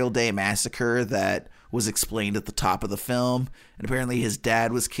Memorial Day massacre that was explained at the top of the film. And apparently his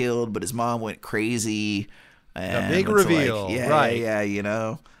dad was killed, but his mom went crazy. A big reveal. Like, right. Yeah, you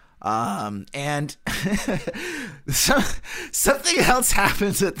know. And something else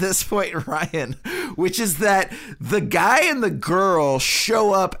happens at this point, Ryan, which is that the guy and the girl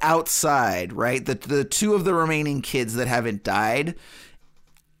show up outside, right? The 2 of the remaining kids that haven't died.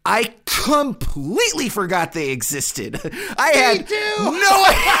 I completely forgot they existed. I had no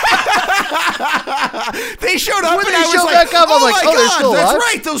idea. They showed up when and they I was showed like, back up, oh I'm like, my oh, they're God, still that's alive?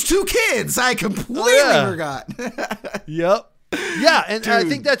 right, those 2 kids. I completely forgot. Yep. Yeah, and I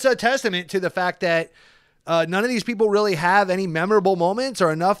think that's a testament to the fact that none of these people really have any memorable moments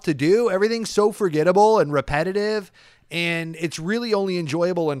or enough to do. Everything's so forgettable and repetitive, and it's really only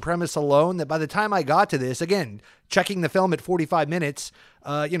enjoyable in premise alone that by the time I got to this, again, checking the film at 45 minutes,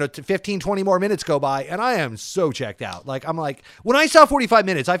 15, 20 more minutes go by, and I am so checked out. Like, I'm like, when I saw 45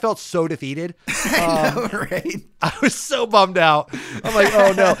 minutes, I felt so defeated. I know, right? I was so bummed out. I'm like,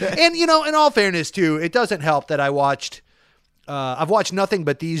 oh no. And, you know, in all fairness too, it doesn't help that I've watched nothing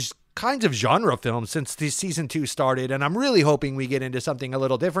but these kinds of genre films since the season 2 started, and I'm really hoping we get into something a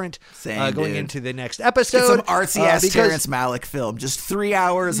little different going into the next episode. Get some artsy ass Terrence Malick film, just 3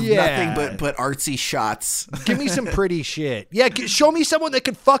 hours of nothing but artsy shots. Give me some pretty shit. Yeah, show me someone that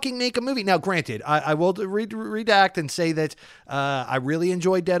could fucking make a movie. Now, granted, I will redact and say that I really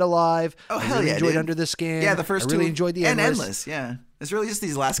enjoyed Dead Alive. Oh, I hell really yeah, enjoyed dude. Under the Skin. Yeah, the first 2. I really enjoyed the Endless. Yeah. It's really just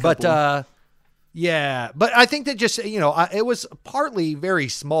these last couple. But yeah, but I think that just, it was partly very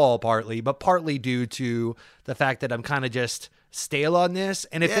small, but partly due to the fact that I'm kind of just stale on this.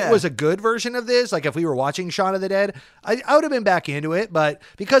 And if it was a good version of this, like if we were watching Shaun of the Dead, I would have been back into it. But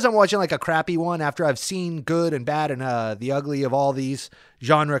because I'm watching like a crappy one after I've seen good and bad and the ugly of all these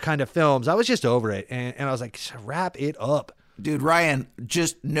genre kind of films, I was just over it. And I was like, wrap it up. Dude, Ryan,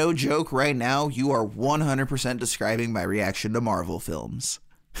 just no joke right now, you are 100% describing my reaction to Marvel films.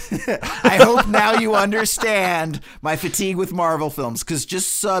 I hope now you understand my fatigue with Marvel films, because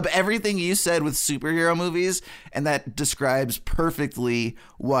just sub everything you said with superhero movies, and that describes perfectly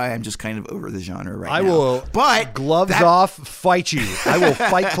why I'm just kind of over the genre right now. I will, but gloves off, fight you. I will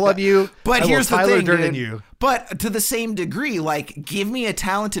fight club you. But here's the Tyler thing, Durden dude. you. But to the same degree, like, give me a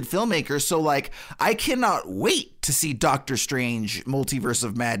talented filmmaker. So, like, I cannot wait to see Doctor Strange Multiverse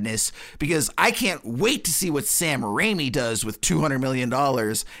of Madness, because I can't wait to see what Sam Raimi does with $200 million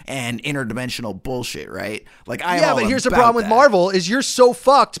and interdimensional bullshit, right? Like, but here's the problem with Marvel is you're so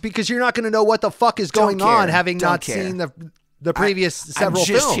fucked because you're not going to know what the fuck is going on, having not seen the previous several films.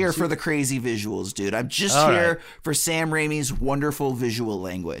 I'm just here for the crazy visuals, dude. I'm just here for Sam Raimi's wonderful visual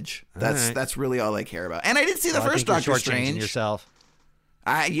language. That's really all I care about. And I did see the first Doctor Strange. Yourself.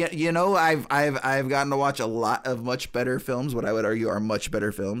 I've gotten to watch a lot of much better films. What I would argue are much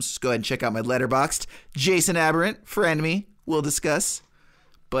better films. Just go ahead and check out my Letterboxd. Jason Aberrant, friend me. We'll discuss.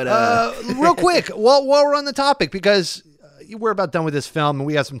 But real quick, while we're on the topic, because we're about done with this film and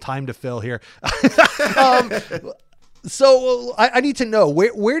we have some time to fill here. So I need to know,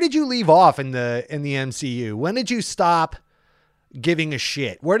 where did you leave off in the MCU? When did you stop giving a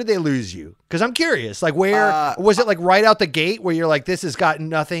shit? Where did they lose you? Because I'm curious, like, where was it, like right out the gate where you're like, this has got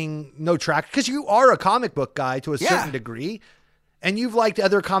no track? Because you are a comic book guy to a certain degree, and you've liked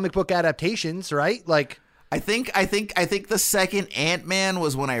other comic book adaptations, right? Like, I think the second Ant-Man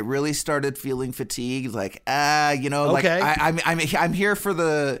was when I really started feeling fatigued. Like, like I'm here for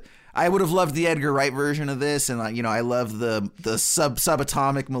the. I would have loved the Edgar Wright version of this, and I love the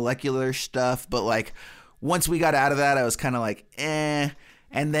subatomic molecular stuff. But like, once we got out of that, I was kind of like, eh.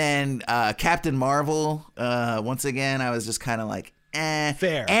 And then Captain Marvel, once again, I was just kind of like, eh.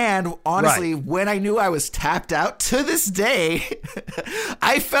 Fair. And honestly, when I knew I was tapped out, to this day,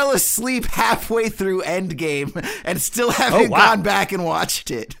 I fell asleep halfway through Endgame and still haven't gone back and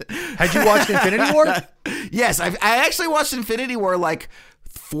watched it. Had you watched Infinity War? Yes, I actually watched Infinity War like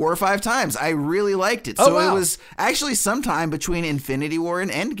 4 or 5 times. I really liked it. So it was actually sometime between Infinity War and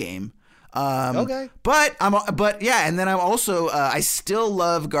Endgame. But yeah, and then I'm also I still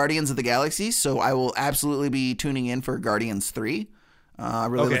love Guardians of the Galaxy, so I will absolutely be tuning in for Guardians 3.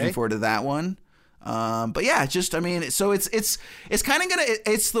 Really looking forward to that one. But yeah, just, I mean, so it's kind of gonna,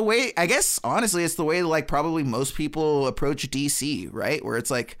 it's the way, I guess, honestly, it's the way like probably most people approach DC, right? Where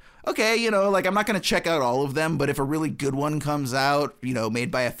it's like, okay, like I'm not going to check out all of them, but if a really good one comes out, made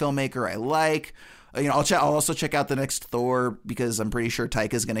by a filmmaker I like, I'll also check out the next Thor, because I'm pretty sure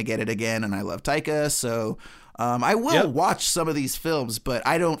Taika's going to get it again, and I love Taika. So I will watch some of these films, but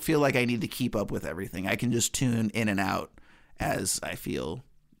I don't feel like I need to keep up with everything. I can just tune in and out as I feel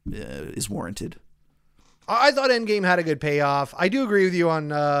is warranted. I thought Endgame had a good payoff. I do agree with you on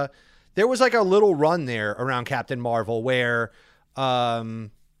there was like a little run there around Captain Marvel where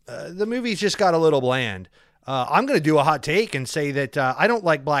the movies just got a little bland. I'm going to do a hot take and say that I don't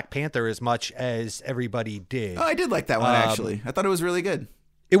like Black Panther as much as everybody did. Oh, I did like that one, actually. I thought it was really good.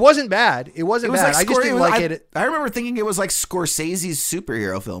 It wasn't bad. It wasn't bad. I just didn't like it. I remember thinking it was like Scorsese's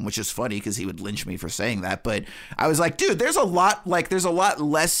superhero film, which is funny because he would lynch me for saying that. But I was like, dude, there's a lot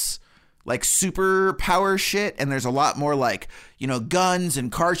less like superpower shit, and there's a lot more like, guns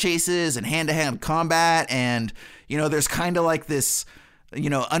and car chases and hand-to-hand combat, and there's kind of like this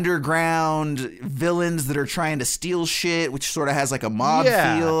underground villains that are trying to steal shit, which sort of has like a mob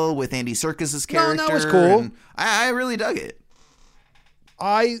feel with Andy Serkis's character. No, that was cool. I really dug it.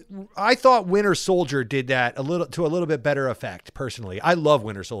 I thought Winter Soldier did that a little bit better effect. Personally, I love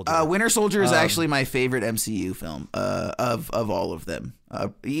Winter Soldier. Winter Soldier is actually my favorite MCU film of all of them.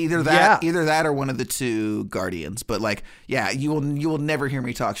 Either that or one of the two Guardians. But like, yeah, you will never hear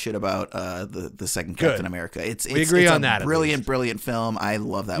me talk shit about the second Captain America. We agree on that. Brilliant film. I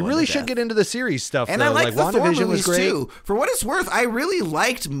love that. You really should get into the series stuff. And though. I like the Thor movies too. For what it's worth, I really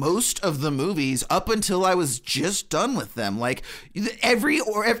liked most of the movies up until I was just done with them. Like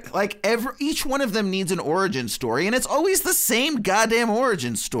each one of them needs an origin story, and it's always the same goddamn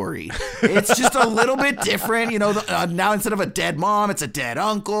origin story. It's just a little bit different. Now instead of a dead mom, it's a dead dead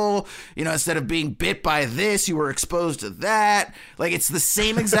uncle. You know, instead of being bit by this, you were exposed to that. Like, it's the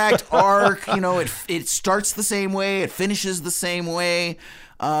same exact arc. You know, it starts the same way, it finishes the same way.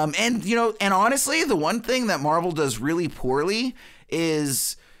 And, you know, and honestly, the one thing that Marvel does really poorly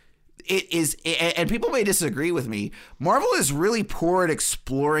is, and people may disagree with me, Marvel is really poor at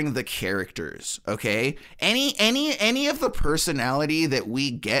exploring the characters, okay? Any of the personality that we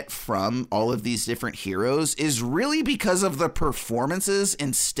get from all of these different heroes is really because of the performances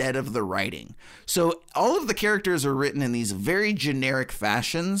instead of the writing. So all of the characters are written in these very generic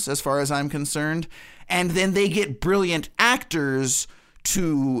fashions, as far as I'm concerned, and then they get brilliant actors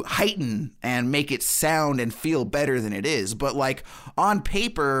to heighten and make it sound and feel better than it is. But like on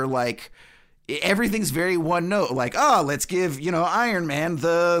paper, like everything's very one note. Like, oh, let's give, you know, Iron Man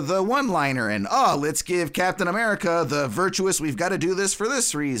the one-liner, and oh, let's give Captain America the virtuous, we've got to do this for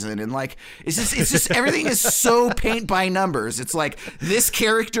this reason. And like, it's just everything is so paint by numbers. It's like, this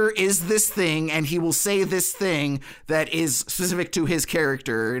character is this thing and he will say this thing that is specific to his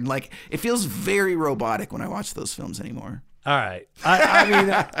character. And like, it feels very robotic when I watch those films anymore. All right. I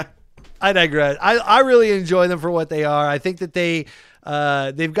mean, I digress. I really enjoy them for what they are. I think that they've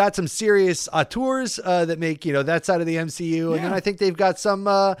got some serious auteurs that make, you know, that side of the MCU. And then I think they've got some,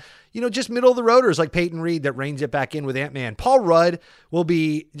 you know, just middle of the roaders like Peyton Reed that reins it back in with Ant-Man. Paul Rudd will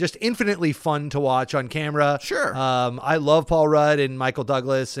be just infinitely fun to watch on camera. Sure. I love Paul Rudd and Michael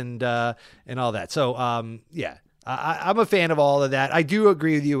Douglas and all that. So, yeah. I'm a fan of all of that. I do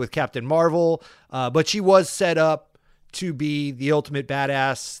agree with you with Captain Marvel, but she was set up to be the ultimate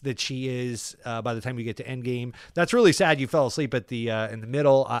badass that she is by the time you get to Endgame. That's really sad you fell asleep at the in the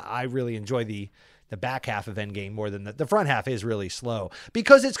middle. I really enjoy the back half of Endgame more than the front half is really slow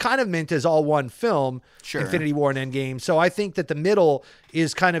because it's kind of meant as all one film, sure. Infinity War and Endgame. So I think that the middle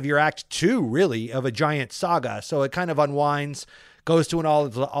is kind of your act 2 really of a giant saga. So it kind of unwinds, goes to an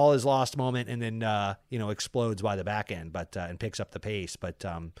all is lost moment, and then you know, explodes by the back end, but and picks up the pace. But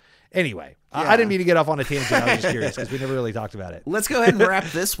anyway, I didn't mean to get off on a tangent. I was just curious because we never really talked about it. Let's go ahead and wrap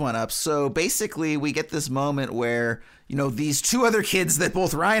this one up. So basically, we get this moment where, you know, these two other kids that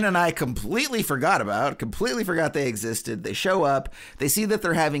both Ryan and I completely forgot they existed. They show up. They see that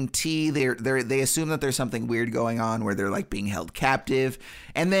they're having tea. They assume that there's something weird going on where they're like being held captive.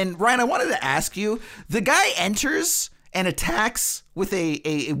 And then, Ryan, I wanted to ask you, the guy enters and attacks with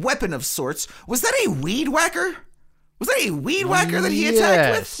a weapon of sorts. Was that a weed whacker? Was that a weed whacker that he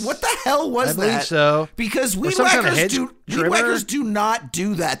attacked with? What the hell was that? I believe so. Because weed whackers do not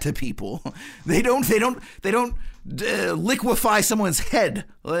do that to people. They don't liquefy someone's head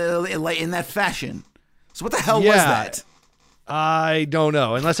in that fashion. So what the hell was that? I don't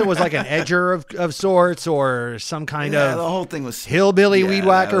know, unless it was like an edger of sorts or some kind of the whole thing was hillbilly weed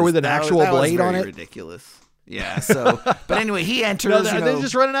whacker with an actual blade on it. Ridiculous. Yeah. So, but anyway, he enters. They're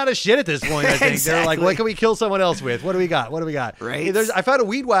just running out of shit at this point. I think They're like, what can we kill someone else with? What do we got? Right. Hey, I found a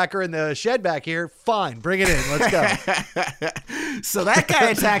weed whacker in the shed back here. Fine, bring it in. Let's go. So that guy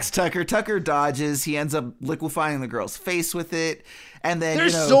attacks Tucker. Tucker dodges. He ends up liquefying the girl's face with it. And then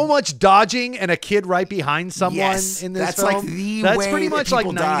there's so much dodging and a kid right behind someone in this film. Like the that's way pretty much like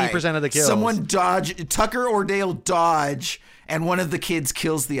 90% die. of the kills. Someone Tucker or Dale dodge, and one of the kids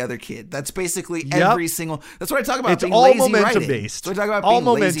kills the other kid. That's basically every single. That's what I talk about. It's being all lazy momentum writing. based. So I talk about all being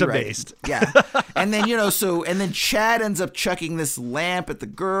momentum lazy based. Yeah. And then and then Chad ends up chucking this lamp at the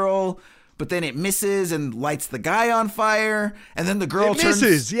girl. But then it misses and lights the guy on fire. And then the girl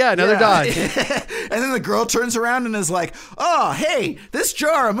misses. Yeah, another dodge. And then the girl turns around and is like, oh, hey, this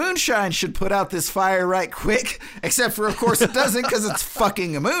jar of moonshine should put out this fire right quick. Except for, of course, it doesn't because it's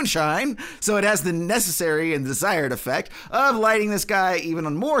fucking a moonshine. So it has the necessary and desired effect of lighting this guy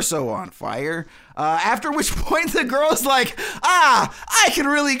even more so on fire. After which point the girl's like, I can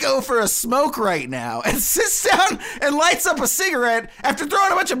really go for a smoke right now, and sits down and lights up a cigarette after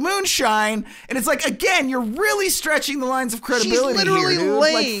throwing a bunch of moonshine. And it's like, again, you're really stretching the lines of credibility. She's literally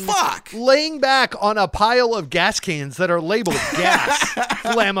here, dude. laying back on a pile of gas cans that are labeled gas,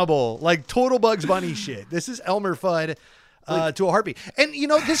 flammable, like total Bugs Bunny shit. This is Elmer Fudd. To a heartbeat. And, you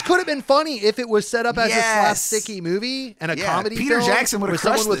know, this could have been funny if it was set up as a slapsticky movie and a comedy Peter film Jackson would have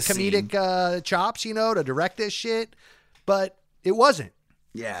crushed someone with comedic chops, you know, to direct this shit. But it wasn't.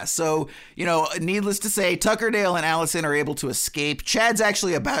 Yeah, so, you know, needless to say, Tucker, Dale, and Allison are able to escape. Chad's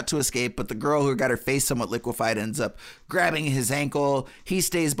actually about to escape, but the girl who got her face somewhat liquefied ends up grabbing his ankle. He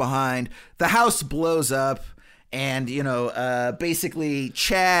stays behind. The house blows up. And, basically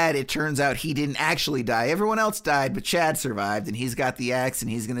Chad, it turns out he didn't actually die. Everyone else died, but Chad survived, and he's got the axe,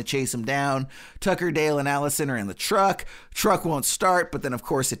 and he's going to chase him down. Tucker, Dale, and Allison are in the truck. Truck won't start, but then, of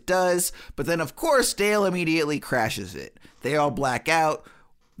course, it does. But then, of course, Dale immediately crashes it. They all black out.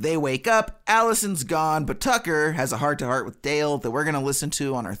 They wake up. Allison's gone, but Tucker has a heart-to-heart with Dale that we're going to listen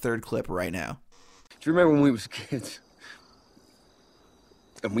to on our third clip right now. Do you remember when we was kids?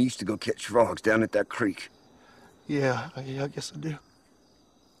 And we used to go catch frogs down at that creek. Yeah, I guess I do.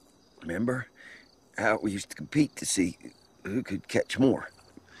 Remember how we used to compete to see who could catch more?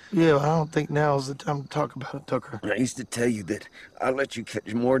 Yeah, I don't think now is the time to talk about it, Tucker. I used to tell you that I let you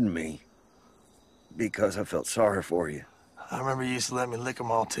catch more than me because I felt sorry for you. I remember you used to let me lick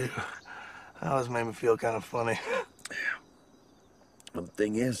them all, too. That always made me feel kind of funny. Yeah. Well, the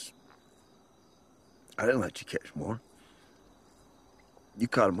thing is, I didn't let you catch more. You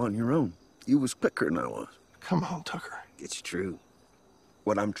caught them on your own. You was quicker than I was. Come on, Tucker. It's true.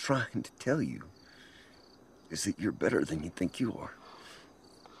 What I'm trying to tell you is that you're better than you think you are.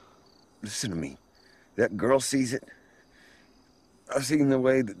 Listen to me. That girl sees it. I've seen the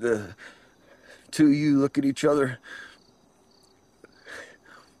way that the two of you look at each other.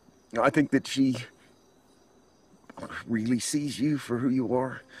 I think that she really sees you for who you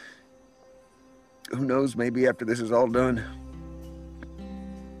are. Who knows, maybe after this is all done,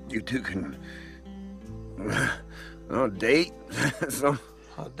 you two can date. So,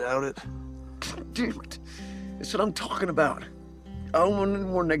 I doubt it. Damn it. That's what I'm talking about. I don't want any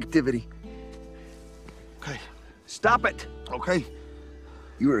more negativity. Okay. Stop it. Okay.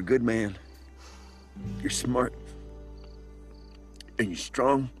 You are a good man. You're smart. And you're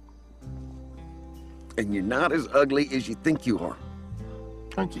strong. And you're not as ugly as you think you are.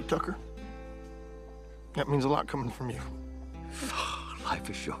 Thank you, Tucker. That means a lot coming from you. Life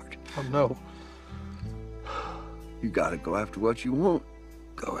is short. I know. You gotta go after what you want.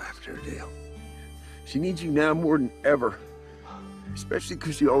 Go after her, Dale. She needs you now more than ever. Especially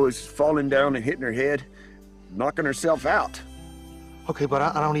because she's always falling down and hitting her head, knocking herself out. Okay, but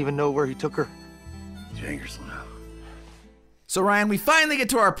I don't even know where he took her. Fingers now. So, Ryan, we finally get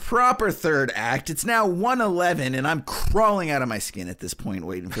to our proper third act. It's now 1:11, and I'm crawling out of my skin at this point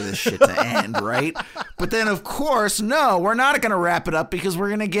waiting for this shit to end, right? But then, of course, no, we're not going to wrap it up because we're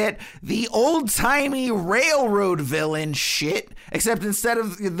going to get the old-timey railroad villain shit, except instead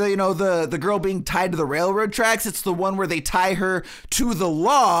of the girl being tied to the railroad tracks, it's the one where they tie her to the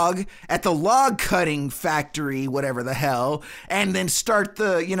log at the log cutting factory, whatever the hell, and then start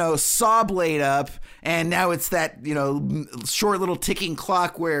the, saw blade up, and now it's that, short little ticking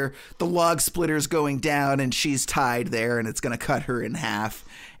clock where the log splitter's going down and she's tied there and it's going to cut her in half.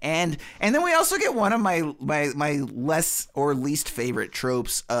 And then we also get one of my less or least favorite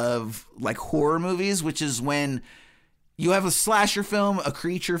tropes of like horror movies, which is when you have a slasher film, a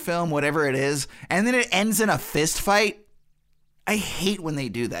creature film, whatever it is, and then it ends in a fist fight. I hate when they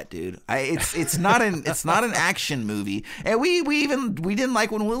do that, dude. It's not an action movie, and we didn't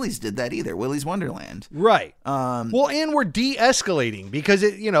like when Willy's did that either. Willy's Wonderland, right? Well, and we're de-escalating because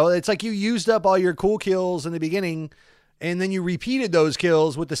it's like you used up all your cool kills in the beginning, and then you repeated those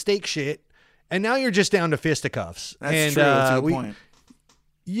kills with the steak shit, and now you're just down to fisticuffs. That's true. That's a good point.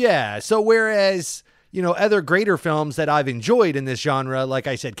 Yeah. So whereas other greater films that I've enjoyed in this genre, like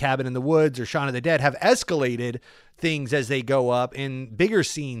I said, Cabin in the Woods or Shaun of the Dead, have escalated things as they go up in bigger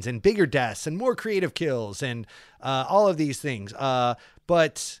scenes and bigger deaths and more creative kills and all of these things.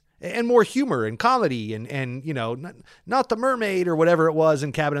 And more humor and comedy and not the mermaid or whatever it was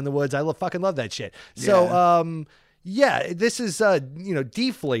in Cabin in the Woods. I fucking love that shit. So, this is,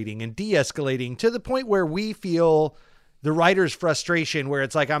 deflating and de-escalating to the point where we feel the writer's frustration where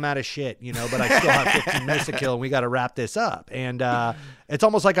it's like, I'm out of shit, but I still have 15 minutes to kill and we got to wrap this up. And it's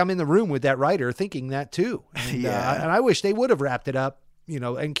almost like I'm in the room with that writer thinking that too. And, and I wish they would have wrapped it up,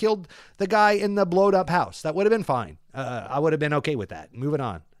 and killed the guy in the blowed up house. That would have been fine. I would have been okay with that. Moving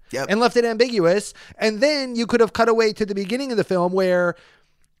on. Yep. And left it ambiguous. And then you could have cut away to the beginning of the film where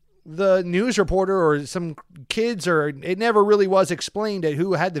the news reporter or some kids, or it never really was explained at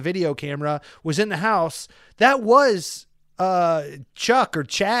who had the video camera, was in the house. That was Chuck or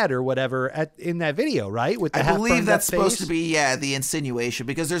Chad or whatever in that video, right? With the I believe that's supposed to be the insinuation,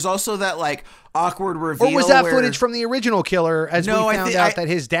 because there's also that like awkward reveal. Or was that footage from the original killer? We found out that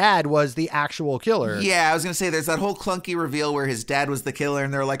his dad was the actual killer. Yeah, I was gonna say there's that whole clunky reveal where his dad was the killer,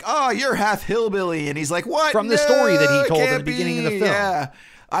 and they're like, "Oh, you're half hillbilly," and he's like, "What?" From the story that he told at the beginning of the film. Yeah.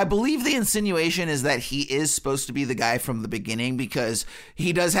 I believe the insinuation is that he is supposed to be the guy from the beginning, because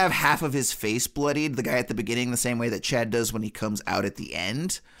he does have half of his face bloodied, the guy at the beginning, the same way that Chad does when he comes out at the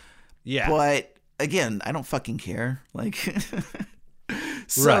end. Yeah. But again, I don't fucking care. Like,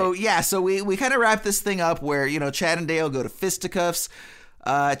 so yeah, so we kind of wrap this thing up where, you know, Chad and Dale go to fisticuffs.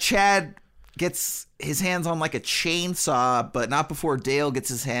 Chad gets his hands on like a chainsaw, but not before Dale gets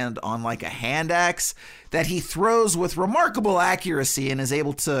his hand on like a hand axe that he throws with remarkable accuracy and is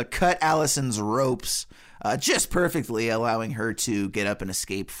able to cut Allison's ropes just perfectly, allowing her to get up and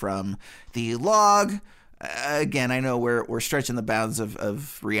escape from the log. Again, I know we're stretching the bounds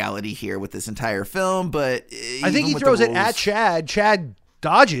of reality here with this entire film, but I think he throws it at Chad. Chad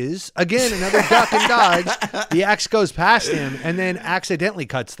dodges. Again, another duck and dodge. The axe goes past him and then accidentally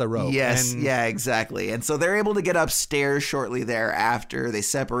cuts the rope. Yes, and yeah, exactly. And so they're able to get upstairs shortly thereafter. They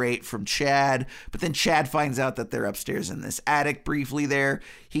separate from Chad, but then Chad finds out that they're upstairs in this attic briefly there.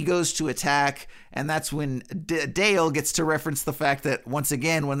 He goes to attack, and that's when Dale gets to reference the fact that, once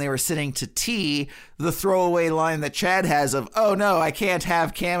again, when they were sitting to tea, the throwaway line that Chad has of, oh no, I can't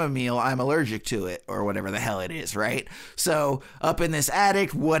have chamomile, I'm allergic to it, or whatever the hell it is, right? So up in this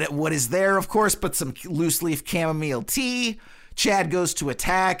attic, what is there, of course, but some loose leaf chamomile tea. Chad goes to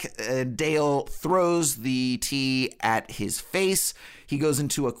attack. Dale throws the tea at his face. He goes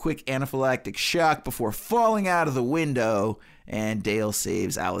into a quick anaphylactic shock before falling out of the window, and Dale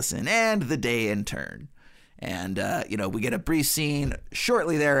saves Allison and the day in turn. And, we get a brief scene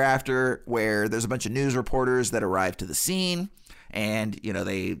shortly thereafter where there's a bunch of news reporters that arrive to the scene. And,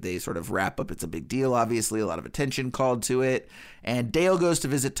 they sort of wrap up. It's a big deal, obviously. A lot of attention called to it. And Dale goes to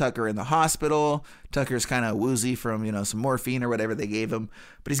visit Tucker in the hospital. Tucker's kind of woozy from, some morphine or whatever they gave him.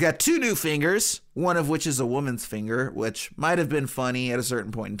 But he's got 2 new fingers, one of which is a woman's finger, which might have been funny at a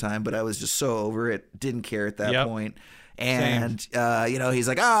certain point in time, but I was just so over it. Didn't care at that point. And, he's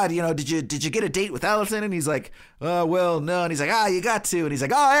like, did you get a date with Allison? And he's like, well, no. And he's like, you got to. And he's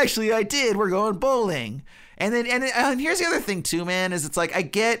like, actually, I did. We're going bowling. And then, and here's the other thing too, man, is it's like, I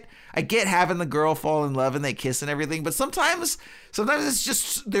get having the girl fall in love and they kiss and everything, but sometimes it's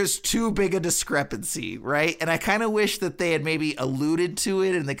just, there's too big a discrepancy, right? And I kind of wish that they had maybe alluded to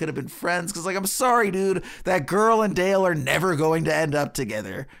it and they could have been friends, because, like, I'm sorry, dude, that girl and Dale are never going to end up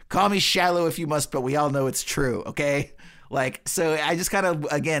together. Call me shallow if you must, but we all know it's true, okay? Like, so I just kind of,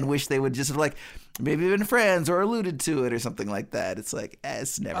 again, wish they would just have, like, maybe been friends or alluded to it or something like that. It's like,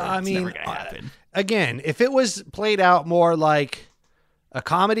 it's never going to happen. Again, if it was played out more like a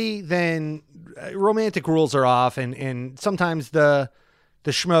comedy, then romantic rules are off, and sometimes the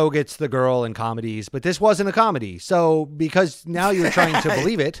schmo gets the girl in comedies, but this wasn't a comedy. So because now you're trying to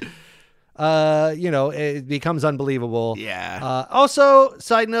believe it, it becomes unbelievable. Yeah. Also,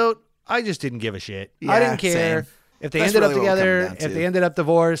 side note, I just didn't give a shit. Yeah, I didn't care if they ended up together, if they ended up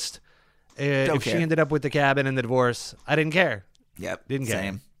divorced, if she ended up with the cabin in the divorce. I didn't care. Yep. Didn't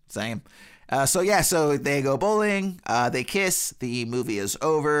care. Same. So they go bowling, they kiss, the movie is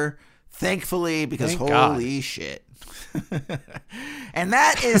over, thankfully, because holy shit. And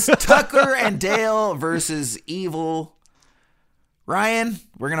that is Tucker and Dale versus Evil. Ryan,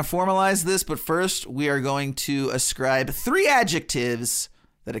 we're going to formalize this, but first we are going to ascribe 3 adjectives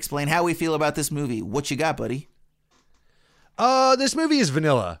that explain how we feel about this movie. What you got, buddy? This movie is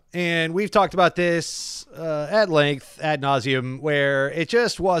vanilla, and we've talked about this at length, ad nauseum, where it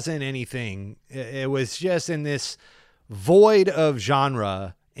just wasn't anything. It was just in this void of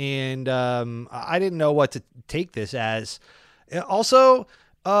genre, and I didn't know what to take this as. Also,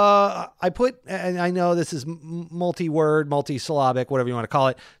 I put, and I know this is multi-word, multi-syllabic, whatever you want to call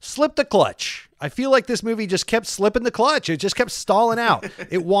it, slip the clutch. I feel like this movie just kept slipping the clutch. It just kept stalling out.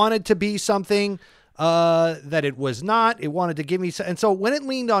 It wanted to be something that it was not. It wanted to give me, and so when it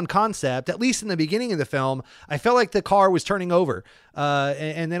leaned on concept, at least in the beginning of the film, I felt like the car was turning over,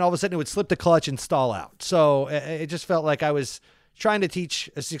 and then all of a sudden it would slip the clutch and stall out. So it just felt like I was trying to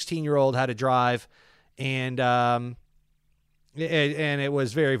teach a 16-year-old how to drive, and it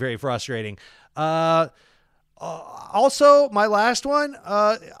was very, very frustrating. Also, my last one,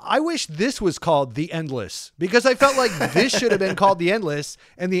 I wish this was called The Endless, because I felt like this should have been called The Endless,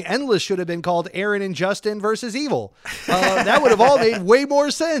 and The Endless should have been called Aaron and Justin versus Evil. That would have all made way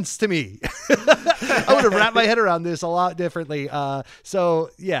more sense to me. I would have wrapped my head around this a lot differently. So,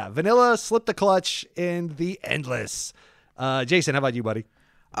 yeah, vanilla, slip the clutch, and The Endless. Jason, how about you, buddy?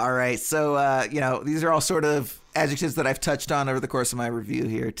 All right. So, these are all sort of adjectives that I've touched on over the course of my review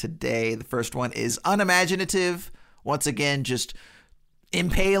here today. The first one is unimaginative. Once again, just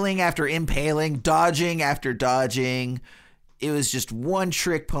impaling after impaling, dodging after dodging. It was just one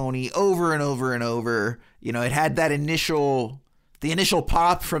trick pony over and over and over. It had that initial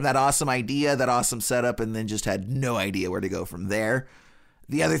pop from that awesome idea, that awesome setup, and then just had no idea where to go from there.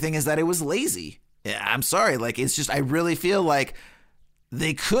 The other thing is that it was lazy. I'm sorry. Like, it's just, I really feel like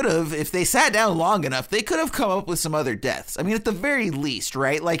they could have, if they sat down long enough, they could have come up with some other deaths. I mean, at the very least,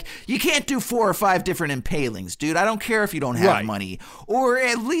 right? Like, you can't do 4 or 5 different impalings, dude. I don't care if you don't have money. Or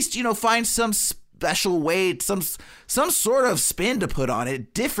at least, find some special way, some sort of spin to put on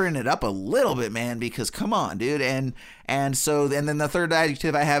it, different it up a little bit, man, because come on, dude. And then the third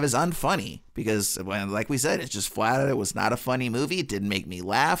adjective I have is unfunny, because, like we said, it's just flat out, it was not a funny movie. It didn't make me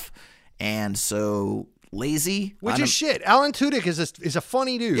laugh. And so... lazy, which is shit. Alan Tudyk is a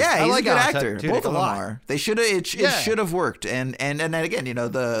funny dude. Yeah, he's like a good Alan actor. Tudyk Both of them a lot. are. They should have. It should have worked. And then again,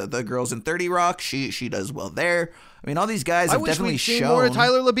 the girls in 30 Rock. She does well there. I mean, all these guys have definitely shown. I wish we'd seen more of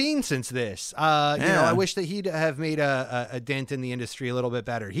Tyler Labine since this. I wish that he'd have made a dent in the industry a little bit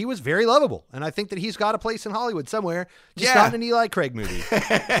better. He was very lovable, and I think that he's got a place in Hollywood somewhere, just not in an Eli Craig movie.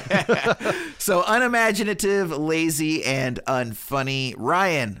 So unimaginative, lazy, and unfunny.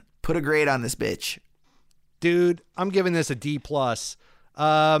 Ryan, put a grade on this bitch. Dude, I'm giving this a D+.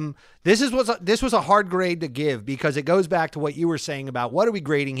 This was a hard grade to give because it goes back to what you were saying about what are we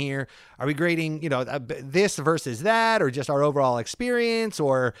grading here? Are we grading, this versus that, or just our overall experience,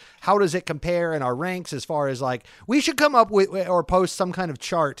 or how does it compare in our ranks as far as like, we should come up with or post some kind of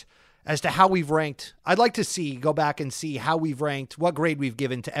chart as to how we've ranked. I'd like to go back and see how we've ranked, what grade we've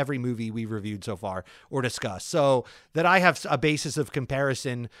given to every movie we've reviewed so far or discussed, so that I have a basis of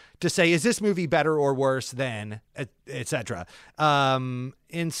comparison to say, is this movie better or worse than, etc. And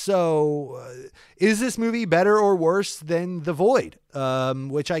so is this movie better or worse than The Void,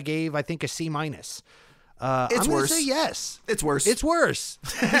 which I gave, I think, a C-. It's I'm worse. Say yes. It's worse. It's worse.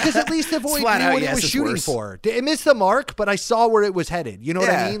 Because at least The Void knew out, what yes, it was it's shooting worse. for. It missed the mark, but I saw where it was headed. You know what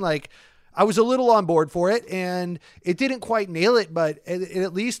I mean? Like, I was a little on board for it, and it didn't quite nail it, but it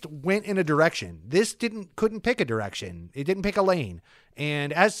at least went in a direction. This couldn't pick a direction. It didn't pick a lane.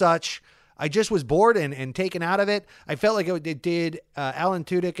 And as such, I just was bored and taken out of it. I felt like it did Alan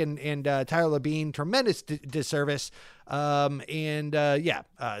Tudyk and Tyler Labine tremendous disservice. So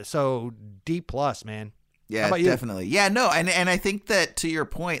D+, man. Yeah, How about you? definitely. Yeah, no, and I think that, to your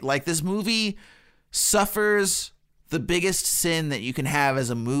point, like, this movie suffers the biggest sin that you can have as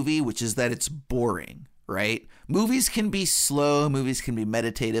a movie, which is that it's boring, right? Movies can be slow, movies can be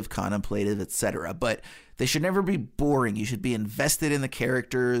meditative, contemplative, etc., but they should never be boring. You should be invested in the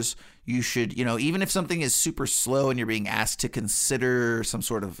characters. You should, even if something is super slow and you're being asked to consider some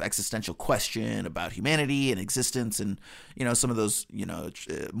sort of existential question about humanity and existence and, some of those,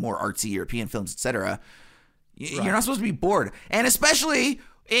 more artsy European films, etc., you're not supposed to be bored. And especially,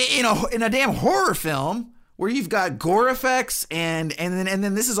 in a damn horror film where you've got gore effects and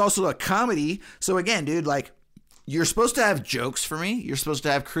then this is also a comedy. So again, dude, like, you're supposed to have jokes for me. You're supposed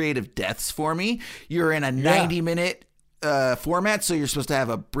to have creative deaths for me. You're in a 90-minute format, so you're supposed to have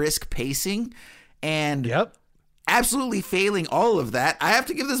a brisk pacing. And absolutely failing all of that, I have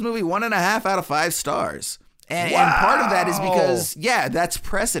to give this movie 1.5 out of 5 stars. And part of that is because, that's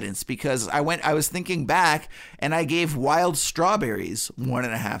precedence. Because I was thinking back, and I gave Wild Strawberries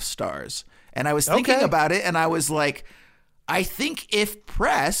 1.5 stars. And I was thinking about it, and I was like, I think if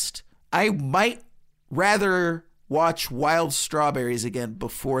pressed, I might rather watch Wild Strawberries again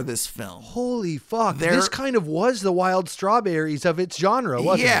before this film. Holy fuck. This kind of was the Wild Strawberries of its genre,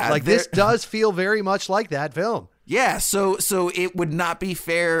 wasn't it? Like, this does feel very much like that film. Yeah, so it would not be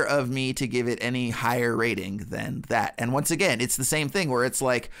fair of me to give it any higher rating than that. And once again, it's the same thing where it's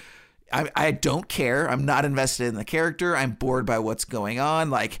like, I don't care. I'm not invested in the character. I'm bored by what's going on.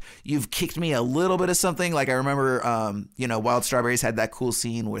 Like, you've kicked me a little bit of something. Like, I remember, Wild Strawberries had that cool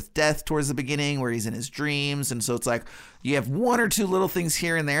scene with Death towards the beginning where he's in his dreams. And so it's like, you have 1 or 2 little things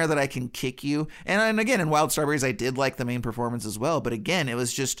here and there that I can kick you. And again, in Wild Strawberries, I did like the main performance as well. But again, it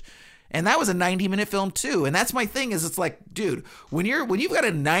was just... And that was a 90-minute film too. And that's my thing is, it's like, dude, when you've got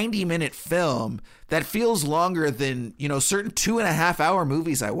a 90-minute film that feels longer than, certain 2.5-hour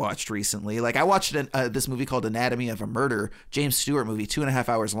movies I watched recently. Like, I watched this movie called Anatomy of a Murder, James Stewart movie, 2.5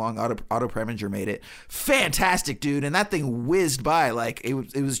 hours long. Otto Preminger made it. Fantastic, dude. And that thing whizzed by. Like,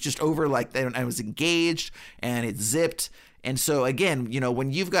 it was just over. Like, I was engaged and it zipped. And so again,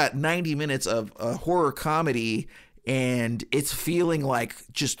 when you've got 90 minutes of a horror comedy and it's feeling like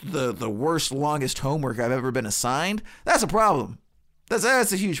just the worst, longest homework I've ever been assigned, that's a problem.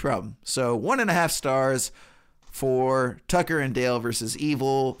 That's a huge problem. So 1.5 stars for Tucker and Dale versus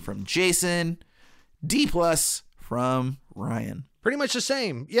Evil from Jason. D+ from Ryan. Pretty much the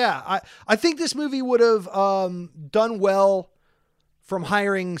same. Yeah, I think this movie would have done well from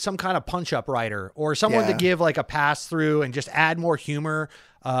hiring some kind of punch-up writer or someone to give like a pass-through and just add more humor.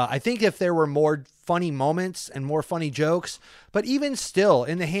 I think if there were more funny moments and more funny jokes, but even still,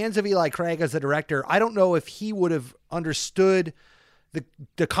 in the hands of Eli Craig as the director, I don't know if he would have understood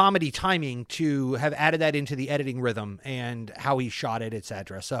the comedy timing to have added that into the editing rhythm and how he shot it,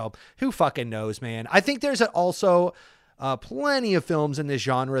 etc. So who fucking knows, man? I think there's also plenty of films in this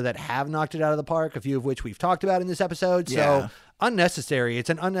genre that have knocked it out of the park, a few of which we've talked about in this episode. Yeah. So unnecessary. It's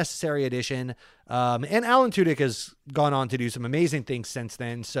an unnecessary addition. And Alan Tudyk has gone on to do some amazing things since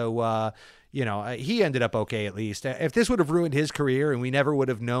then. So, he ended up okay, at least. If this would have ruined his career and we never would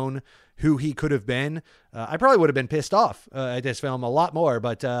have known who he could have been, I probably would have been pissed off at this film a lot more.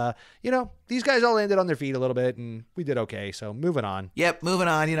 But, these guys all landed on their feet a little bit and we did okay. So moving on. Yep, moving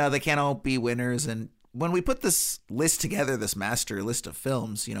on. They can't all be winners. And when we put this list together, this master list of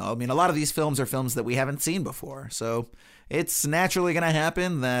films, a lot of these films are films that we haven't seen before. So it's naturally going to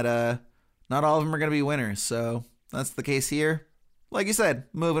happen that not all of them are going to be winners. So that's the case here. Like you said,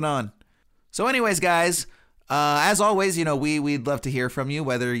 moving on. So anyways, guys, as always, we'd love to hear from you,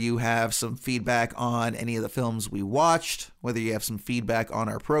 whether you have some feedback on any of the films we watched, whether you have some feedback on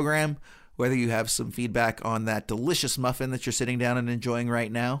our program, whether you have some feedback on that delicious muffin that you're sitting down and enjoying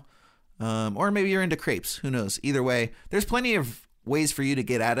right now, or maybe you're into crepes. Who knows? Either way, there's plenty of ways for you to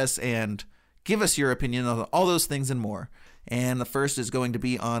get at us and give us your opinion on all those things and more. And the first is going to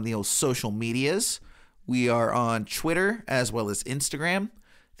be on the old social medias. We are on Twitter as well as Instagram.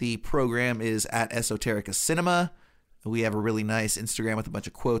 The program is at Esoterica Cinema. We have a really nice Instagram with a bunch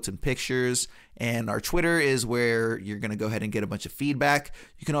of quotes and pictures. And our Twitter is where you're going to go ahead and get a bunch of feedback.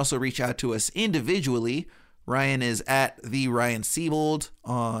 You can also reach out to us individually. Ryan is at the Ryan Siebold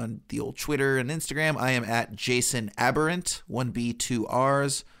on the old Twitter and Instagram. I am at Jason Aberrant, 1B, 2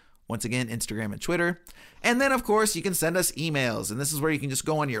 Rs. Once again, Instagram and Twitter. And then, of course, you can send us emails. And this is where you can just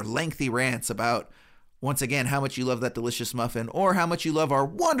go on your lengthy rants about, once again, how much you love that delicious muffin or how much you love our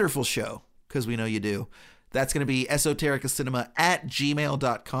wonderful show, because we know you do. That's going to be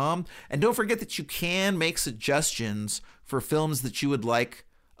esotericacinema@gmail.com. And don't forget that you can make suggestions for films that you would like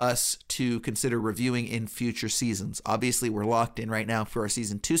us to consider reviewing in future seasons. Obviously, we're locked in right now for our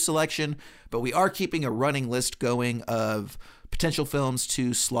season 2 selection, but we are keeping a running list going of potential films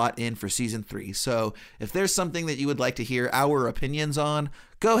to slot in for season 3. So if there's something that you would like to hear our opinions on,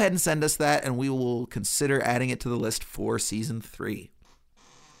 go ahead and send us that and we will consider adding it to the list for season 3.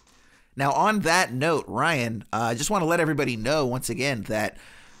 Now, on that note, Ryan, I just want to let everybody know once again that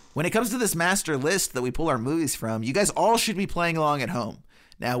when it comes to this master list that we pull our movies from, you guys all should be playing along at home.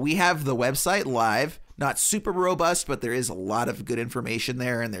 Now, we have the website live, not super robust, but there is a lot of good information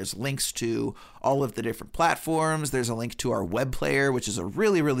there, and there's links to all of the different platforms. There's a link to our web player, which is a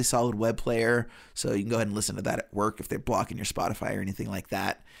really, really solid web player, so you can go ahead and listen to that at work if they're blocking your Spotify or anything like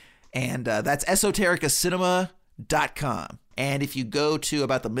that. And that's esotericacinema.com. And if you go to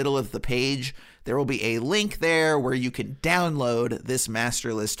about the middle of the page, there will be a link there where you can download this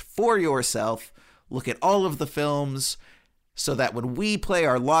master list for yourself, look at all of the films, so that when we play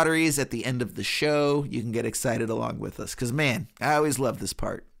our lotteries at the end of the show, you can get excited along with us. Because, man, I always love this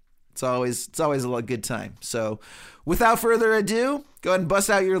part. It's always a good time. So, without further ado, go ahead and bust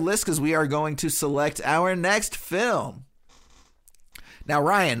out your list because we are going to select our next film. Now,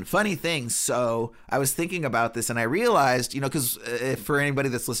 Ryan, funny thing. So, I was thinking about this and I realized, because for anybody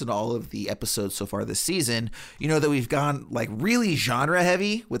that's listened to all of the episodes so far this season, that we've gone like really genre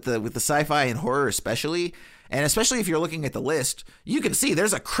heavy with the sci-fi and horror especially. And especially if you're looking at the list, you can see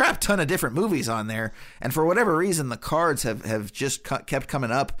there's a crap ton of different movies on there. And for whatever reason, the cards have just kept coming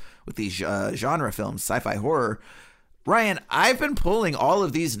up with these genre films, sci-fi horror. Ryan, I've been pulling all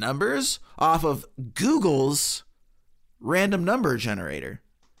of these numbers off of Google's random number generator.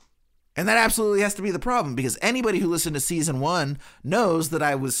 And that absolutely has to be the problem, because anybody who listened to season 1 knows that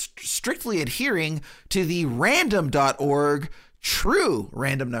I was strictly adhering to the random.org true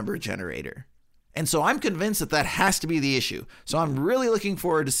random number generator. And so I'm convinced that has to be the issue. So I'm really looking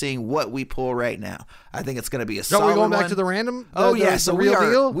forward to seeing what we pull right now. I think it's going to be a solid one. Are we going back to the random? So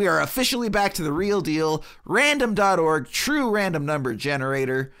we are officially back to the real deal. Random.org, true random number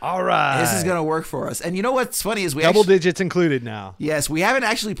generator. All right. This is going to work for us. And you know what's funny is double digits included now. Yes, we haven't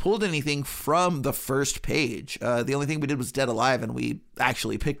actually pulled anything from the first page. The only thing we did was Dead Alive, and we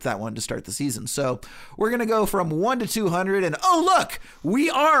actually picked that one to start the season. So we're going to go from 1 to 200, and oh, look, we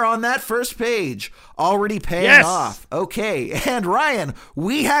are on that first page. Already paying off. Okay. And Ryan,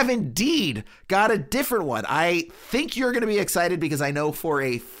 we have indeed got a different one. I think you're going to be excited because I know for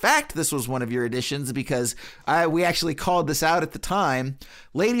a fact this was one of your additions because we actually called this out at the time.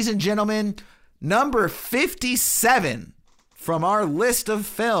 Ladies and gentlemen, number 57 from our list of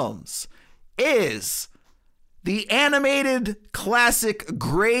films is the animated classic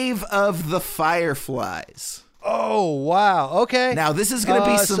Grave of the Fireflies. Oh, wow. Okay. Now, this is going to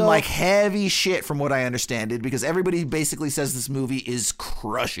be some so- like heavy shit from what I understand it, because everybody basically says this movie is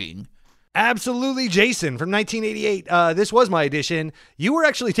crushing. Absolutely, Jason from 1988. This was my edition. You were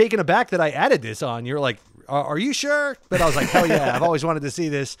actually taken aback that I added this on. You were like, are you sure? But I was like, hell yeah, I've always wanted to see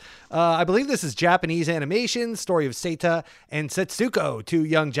this. I believe this is Japanese animation, story of Seita and Setsuko, two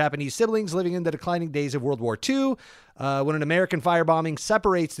young Japanese siblings living in the declining days of World War II. When an American firebombing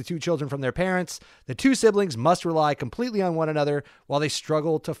separates the two children from their parents, the two siblings must rely completely on one another while they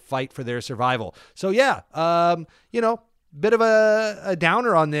struggle to fight for their survival. So yeah, bit of a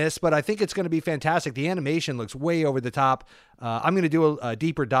downer on this, but I think it's going to be fantastic. The animation looks way over the top. I'm going to do a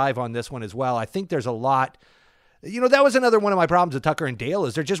deeper dive on this one as well. I think there's a lot. That was another one of my problems with Tucker and Dale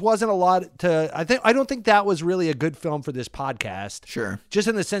is there just wasn't a lot to. I don't think that was really a good film for this podcast. Sure. Just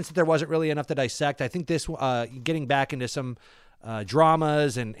in the sense that there wasn't really enough to dissect. I think this getting back into some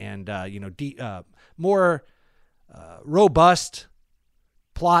dramas and more robust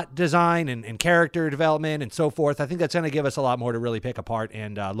plot design and character development and so forth. I think that's going to give us a lot more to really pick apart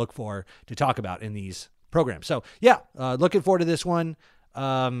and look for to talk about in these programs. So yeah, looking forward to this one.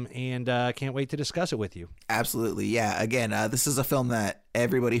 And can't wait to discuss it with you. Absolutely. Yeah. Again, this is a film that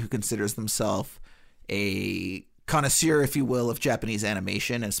everybody who considers themselves a connoisseur, if you will, of Japanese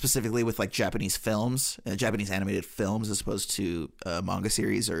animation, and specifically with like Japanese films, Japanese animated films, as opposed to manga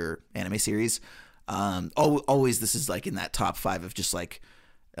series or anime series. Always this is like in that top 5 of just like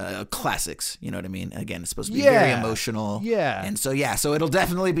classics, you know what I mean? Again, it's supposed to be very emotional. Yeah. And so it'll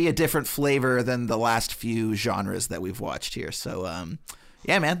definitely be a different flavor than the last few genres that we've watched here. So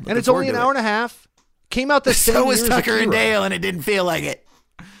yeah, man. And it's only an hour and a half. Came out the same So year was as Tucker and Akira. Dale, and it didn't feel like it.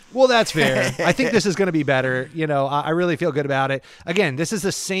 Well, that's fair. I think this is going to be better. I really feel good about it. Again, this is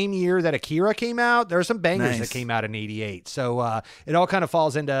the same year that Akira came out. There are some bangers that came out in 88. So it all kind of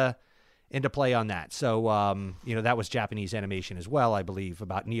falls into play on that. So, that was Japanese animation as well, I believe,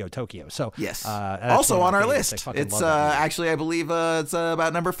 about Neo Tokyo. So yes, that's also one on of my our favorites. list. I fucking It's love that movie. actually, I believe it's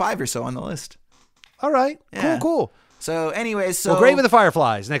about number 5 or so on the list. All right. Yeah. Cool. So anyways, Well, Grave of the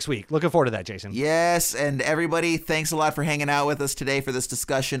Fireflies next week. Looking forward to that, Jason. Yes, and everybody, thanks a lot for hanging out with us today for this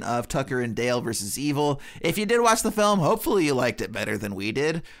discussion of Tucker and Dale versus Evil. If you did watch the film, hopefully you liked it better than we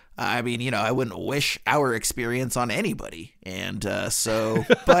did. I mean, I wouldn't wish our experience on anybody. And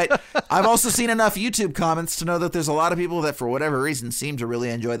but I've also seen enough YouTube comments to know that there's a lot of people that for whatever reason seem to really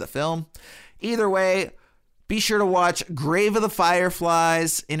enjoy the film. Either way, be sure to watch Grave of the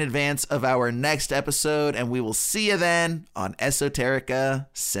Fireflies in advance of our next episode, and we will see you then on Esoterica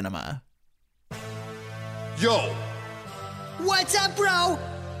Cinema. Yo, What's up, bro?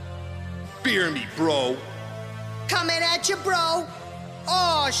 fear me, bro. Coming at you, bro.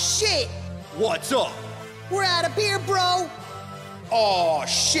 Oh, shit. What's up? We're out of beer, bro. Oh,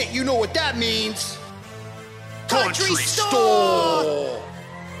 shit, you know what that means. Country store.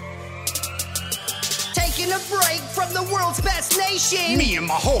 Taking a break from the world's best nation. Me and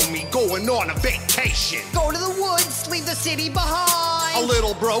my homie going on a vacation. Go to the woods, leave the city behind. A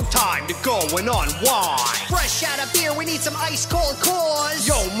little bro time to go and unwind. Fresh out of beer, we need some ice cold cores.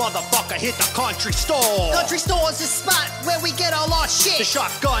 Yo, motherfucker, hit the country store. Country store's the spot where we get all our shit. The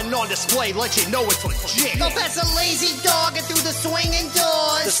shotgun on display lets you know it's legit. Go past a lazy dog and through the swinging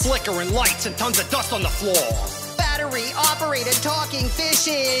doors. There's flickering lights and tons of dust on the floor. Battery operated talking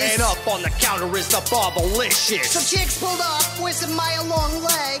fishes. And up on the counter is the Bubblicious. Some chicks pulled up with some mile-long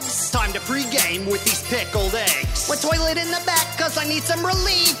legs. Time to pregame with these pickled eggs. With toilet in the back, cause I need some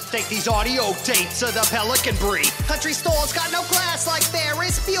relief. Take these audio tapes to the Pelican Brief. Country stores got no class like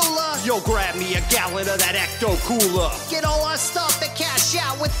Ferris Bueller. Yo, grab me a gallon of that Ecto Cooler. Get all our stuff and cash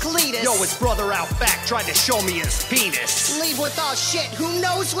out with Cletus. Yo, his brother out back tried to show me his penis. Leave with our shit, who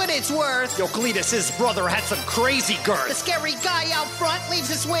knows what it's worth. Yo, Cletus, his brother had some crazy The girth. scary guy out front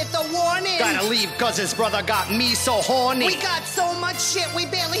leaves us with a warning. Gotta leave cause his brother got me so horny. We got so much shit we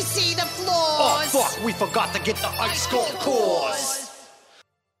barely see the floors. Oh, fuck, we forgot to get the ice cold cores.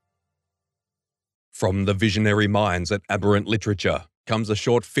 From the visionary minds at Aberrant Literature comes a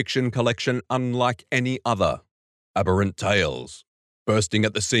short fiction collection unlike any other, Aberrant Tales, bursting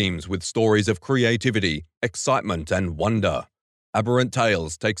at the seams with stories of creativity, excitement, and wonder. Aberrant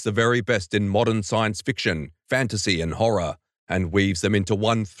Tales takes the very best in modern science fiction, fantasy, and horror, and weaves them into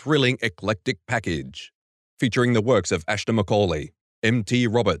one thrilling, eclectic package. Featuring the works of Ashton Macaulay, M.T.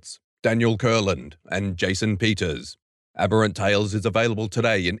 Roberts, Daniel Kurland, and Jason Peters. Aberrant Tales is available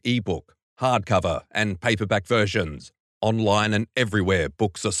today in ebook, hardcover, and paperback versions, online and everywhere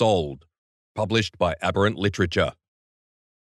books are sold. Published by Aberrant Literature.